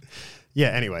 Disgusting. Yeah,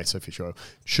 anyway, so fish oil.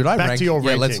 Should I back to your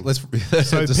ranking? Let's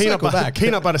so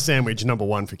peanut butter sandwich, number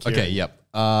 1 for Kieran. Okay, yep.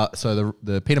 So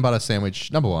the peanut butter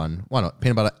sandwich, number 1. Why not?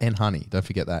 Peanut butter and honey. Don't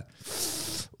forget that.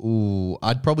 Ooh,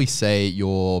 I'd probably say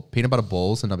your peanut butter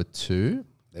balls are number 2.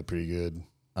 They're pretty good.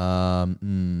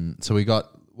 So we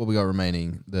got what we got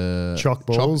remaining: the choc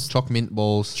balls, choc mint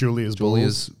balls, Julia's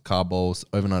carb balls,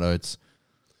 overnight oats.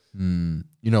 You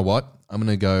know what? I'm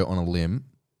gonna go on a limb,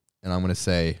 and I'm gonna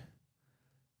say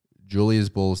Julia's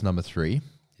balls number 3.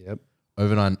 Yep.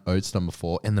 Overnight oats number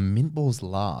 4, and the mint balls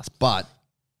last. But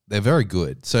they're very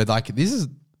good. So like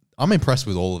I'm impressed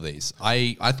with all of these.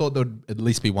 I thought there would at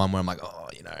least be one where I'm like,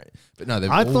 but no,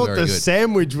 they're all very good. I thought the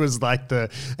sandwich was like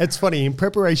it's funny, in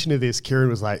preparation of this, Kieran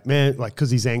was like, man, like, cause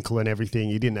his ankle and everything,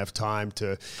 he didn't have time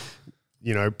to,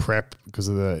 prep because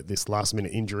of this last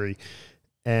minute injury.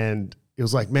 And it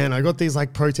was like, man, I got these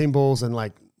like protein balls and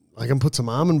like, I can put some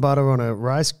almond butter on a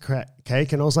rice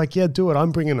cake. And I was like, yeah, do it.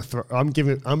 I'm bringing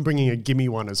a gimme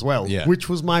one as well, which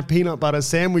was my peanut butter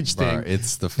sandwich thing.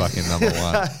 It's the fucking number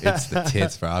 1. It's the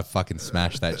tits, bro. I fucking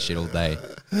smashed that shit all day.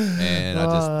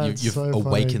 And you've so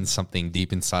awakened something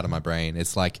deep inside of my brain.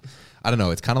 It's like, I don't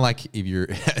know. It's kind of like if you're,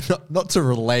 not to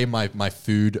relay my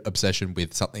food obsession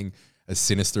with something as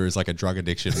sinister as like a drug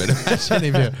addiction, but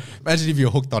imagine if you're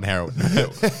hooked on heroin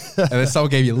and then someone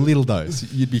gave you a little dose,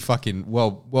 you'd be fucking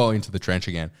well into the trench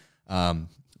again. I'm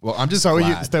just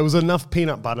glad. There was enough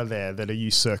peanut butter there that are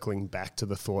you circling back to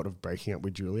the thought of breaking up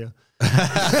with Julia?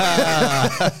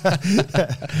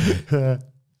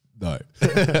 No.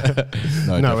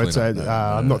 No, it's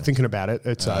I'm not thinking about it.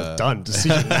 It's done.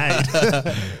 Decision made.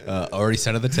 Already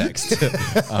sent her the text.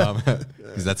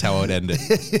 Because that's how I would end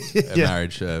it. A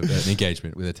marriage, an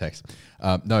engagement with a text.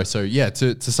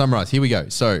 To summarize, here we go.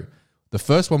 So the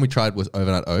first one we tried was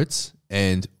overnight oats.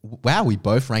 And wow, we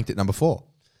both ranked it number 4.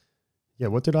 Yeah,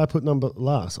 what did I put number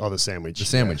last? Oh, the sandwich. The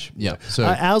sandwich, yeah. So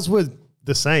ours were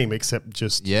the same, except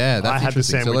just that's I had the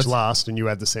interesting. sandwich last and you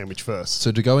had the sandwich first.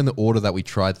 So to go in the order that we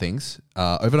tried things,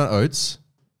 overnight oats,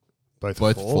 both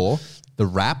 4. The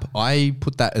wrap, I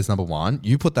put that as number 1.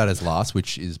 You put that as last,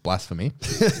 which is blasphemy.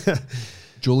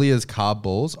 Julia's carb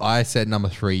balls, I said number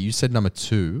 3. You said number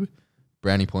 2.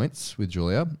 Brownie points with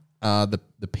Julia. The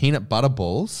peanut butter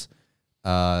balls,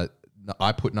 I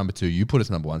put number 2. You put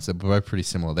as number 1. So we're both pretty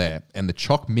similar there. And the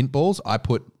choc mint balls, I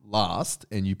put last,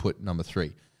 and you put number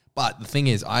 3. But the thing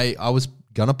is, I was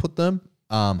gonna put them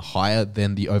higher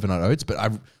than the overnight oats, but I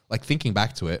like thinking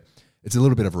back to it. It's a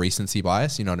little bit of recency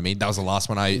bias, you know what I mean? That was the last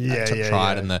one I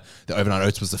tried, and the overnight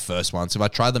oats was the first one. So if I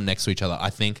tried them next to each other,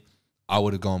 I think I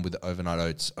would have gone with the overnight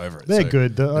oats over it. They're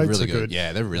good. The oats really are good.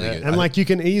 Yeah, they're really good. And like you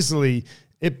can easily,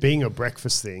 it being a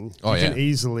breakfast thing, you can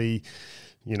easily,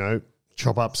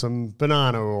 chop up some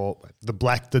banana or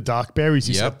the dark berries.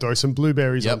 You said throw some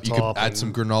blueberries on top. You could add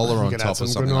some granola on top or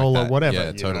something granola, like that. Whatever.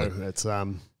 Yeah, totally.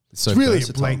 It's really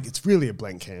versatile. A blank. It's really a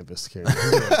blank canvas. Do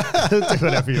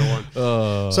whatever you want.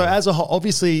 So as a whole,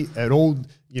 obviously, we're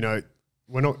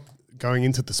not going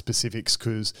into the specifics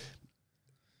because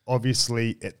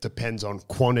obviously it depends on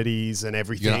quantities and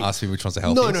everything. You're going to ask me which one's the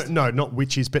healthiest? No, not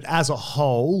which is, but as a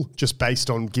whole, just based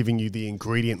on giving you the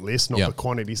ingredient list, not the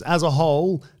quantities, as a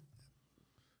whole,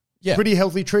 pretty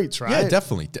healthy treats, right? Yeah,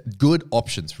 definitely. Good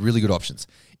options, really good options.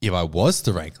 If I was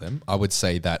to rank them, I would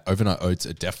say that overnight oats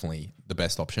are definitely the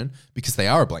best option because they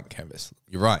are a blank canvas.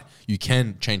 You're right. You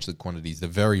can change the quantities. They're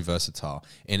very versatile,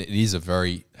 and it is a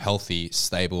very healthy,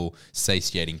 stable,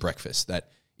 satiating breakfast that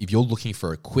if you're looking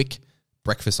for a quick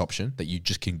breakfast option that you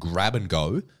just can grab and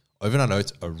go, overnight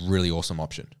oats are a really awesome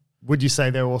option. Would you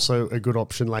say they're also a good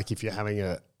option, like if you're having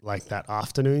that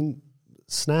afternoon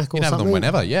snack or something? You can have them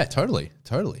whenever. Yeah, totally.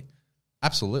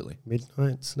 Absolutely.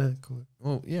 Midnight snack.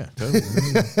 Well, yeah, totally.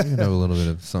 You can have a little bit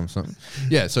of something.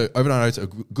 Yeah, so overnight oats are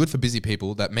good for busy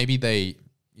people that maybe they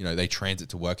transit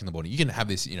to work in the morning. You can have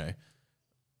this,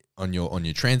 on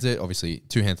your transit, obviously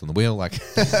 2 hands on the wheel, but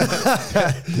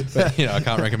I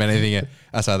can't recommend anything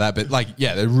outside of that. But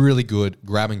they're really good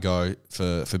grab and go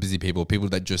for busy people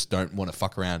that just don't want to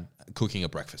fuck around cooking a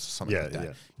breakfast or something like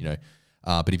that. Yeah.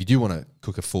 But if you do want to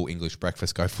cook a full English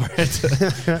breakfast, go for it.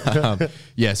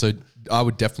 So I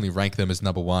would definitely rank them as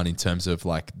number one in terms of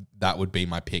that would be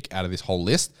my pick out of this whole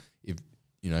list. If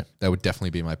that would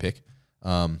definitely be my pick.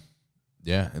 And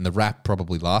the wrap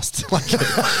probably last.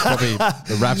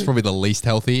 The wrap's probably the least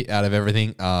healthy out of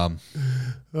everything. I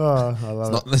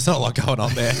love it. There's not a lot going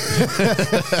on there.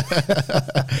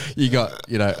 You got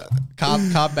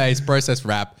carb based processed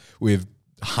wrap with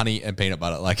honey and peanut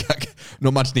butter.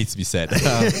 Not much needs to be said.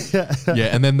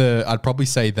 And then I'd probably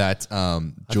say that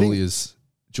Julia's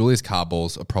carb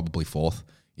balls are probably fourth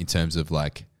in terms of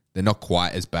they're not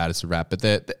quite as bad as the wrap, but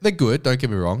they're good. Don't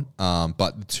get me wrong.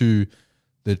 But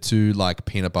the two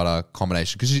peanut butter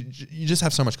combination, because you just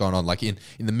have so much going on.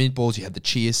 In the meatballs, you had the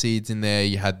chia seeds in there.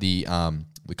 You had the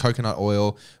coconut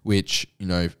oil, which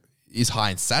is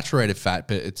high in saturated fat,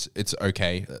 but it's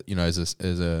okay, as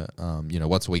a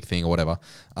once a week thing or whatever.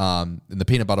 And the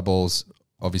peanut butter balls,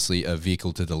 obviously a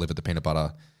vehicle to deliver the peanut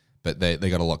butter, but they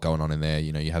got a lot going on in there.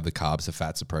 You have the carbs, the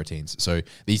fats, the proteins. So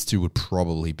these two would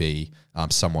probably be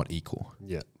somewhat equal.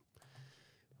 Yeah.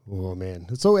 Oh man,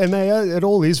 it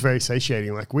all is very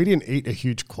satiating. We didn't eat a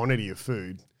huge quantity of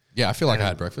food. Yeah, I feel like I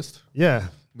had breakfast. Yeah.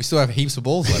 We still have heaps of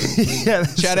balls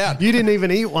left. Shout out. You didn't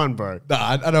even eat one, bro. No,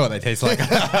 I know what they taste like.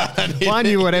 I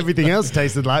knew what everything else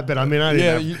tasted like, but I didn't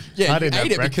have it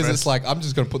breakfast. because it's I'm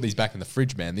just going to put these back in the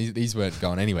fridge, man. These weren't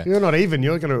going anywhere. You're not even.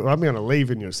 I'm going to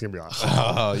leave and you're just going to be like,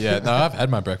 oh, yeah. No, I've had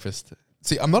my breakfast.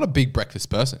 See, I'm not a big breakfast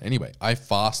person anyway. I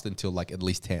fast until at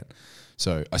least 10.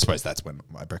 So I suppose that's when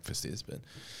my breakfast is, but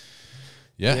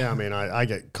yeah. Yeah, I mean, I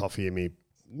get coffee in me,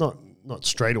 not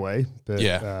straight away, but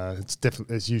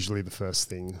it's usually the first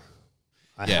thing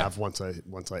I have once I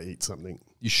eat something.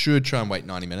 You should try and wait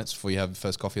 90 minutes before you have the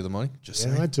first coffee of the morning. Just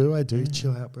saying. I do.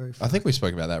 Chill out, bro. I think we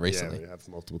spoke about that recently. Yeah, we have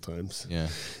multiple times. Yeah.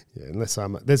 Yeah, unless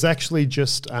there's actually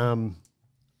just I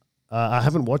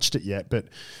haven't watched it yet, but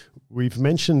we've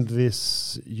mentioned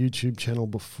this YouTube channel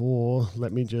before.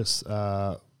 Let me just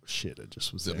it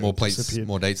just was there.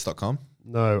 Moredates.com?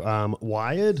 No,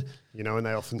 Wired, and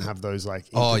they often have those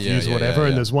interviews or whatever. Yeah.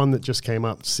 And there's one that just came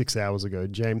up 6 hours ago.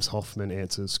 James Hoffman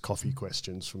answers coffee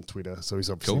questions from Twitter. So he's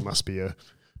obviously must be a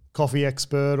coffee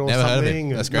expert or Never something. Heard of him.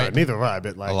 That's great. No, neither have I,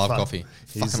 but I love coffee.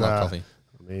 Fucking love coffee.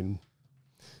 I mean,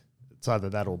 it's either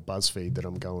that or BuzzFeed that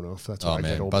I'm going off. That's why I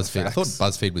get all BuzzFeed. I thought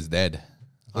BuzzFeed was dead.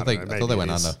 I thought they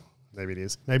went under. Maybe it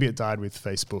is. Maybe it died with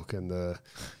Facebook and the...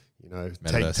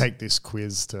 take this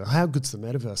quiz to how good's the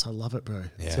metaverse? I love it, bro.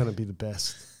 It's going to be the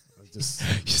best. You're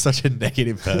such a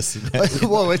negative person.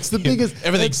 Well, it's the biggest.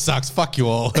 Everything sucks. Fuck you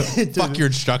all. Fuck your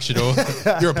instructional.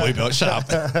 You're a blue belt.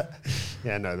 Shut up.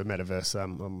 Yeah, no, the metaverse.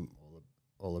 I'm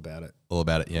all about it. All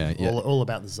about it. Yeah. All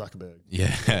about the Zuckerberg.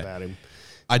 Yeah. All about him.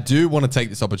 I do want to take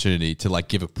this opportunity to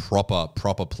give a proper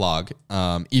plug.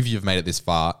 If you've made it this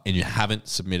far and you haven't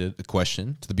submitted a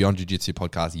question to the Beyond Jiu-Jitsu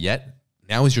podcast yet,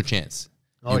 now is your chance.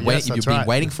 You've been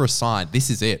waiting for a sign.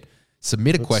 This is it.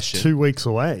 Submit a question. 2 weeks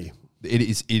away. It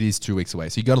is 2 weeks away.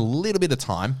 So you got a little bit of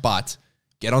time, but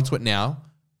get onto it now.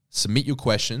 Submit your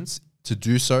questions. To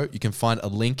do so, you can find a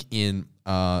link in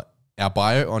our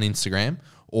bio on Instagram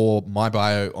or my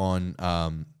bio on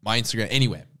my Instagram.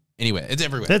 Anywhere. It's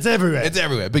everywhere. It's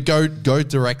everywhere. But go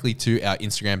directly to our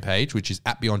Instagram page, which is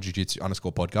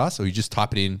 @BeyondJujitsu_podcast. So you just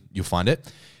type it in, you'll find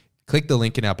it. Click the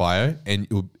link in our bio and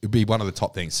it'll be one of the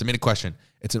top things. Submit a question.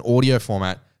 It's an audio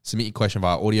format. Submit your question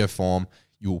via audio form.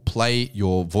 You will play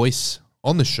your voice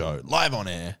on the show, live on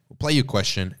air. We'll play your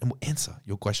question and we'll answer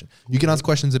your question. You can ask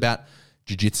questions about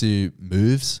jiu-jitsu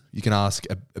moves. You can ask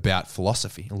about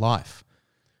philosophy, life.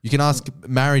 You can ask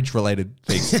marriage-related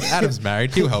things. Adam's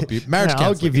married. He'll help you. Marriage I'll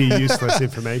counseling. give you useless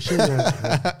information.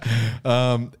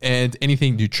 And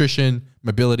anything nutrition,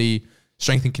 mobility,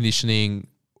 strength and conditioning,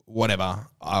 whatever,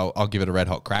 I'll give it a red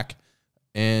hot crack.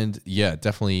 And yeah,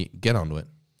 definitely get onto it.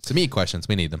 Submit your questions.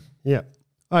 We need them. Yeah.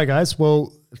 All right, guys.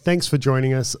 Well, thanks for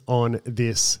joining us on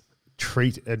this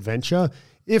treat adventure.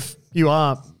 If you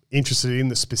are interested in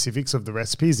the specifics of the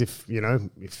recipes, if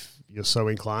you're so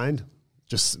inclined,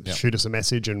 just shoot us a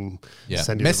message and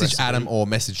send you message the recipe. Adam or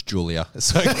message Julia.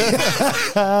 So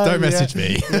don't message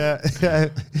me.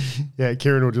 Yeah,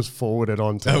 Kieran will just forward it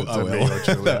on to me or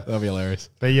Julia. That'll be hilarious.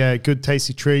 But yeah, good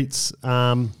tasty treats,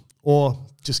 or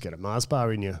just get a Mars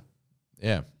bar in you.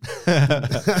 Yeah.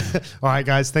 All right,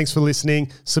 guys. Thanks for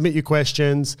listening. Submit your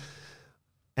questions,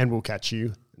 and we'll catch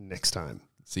you next time.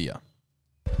 See ya.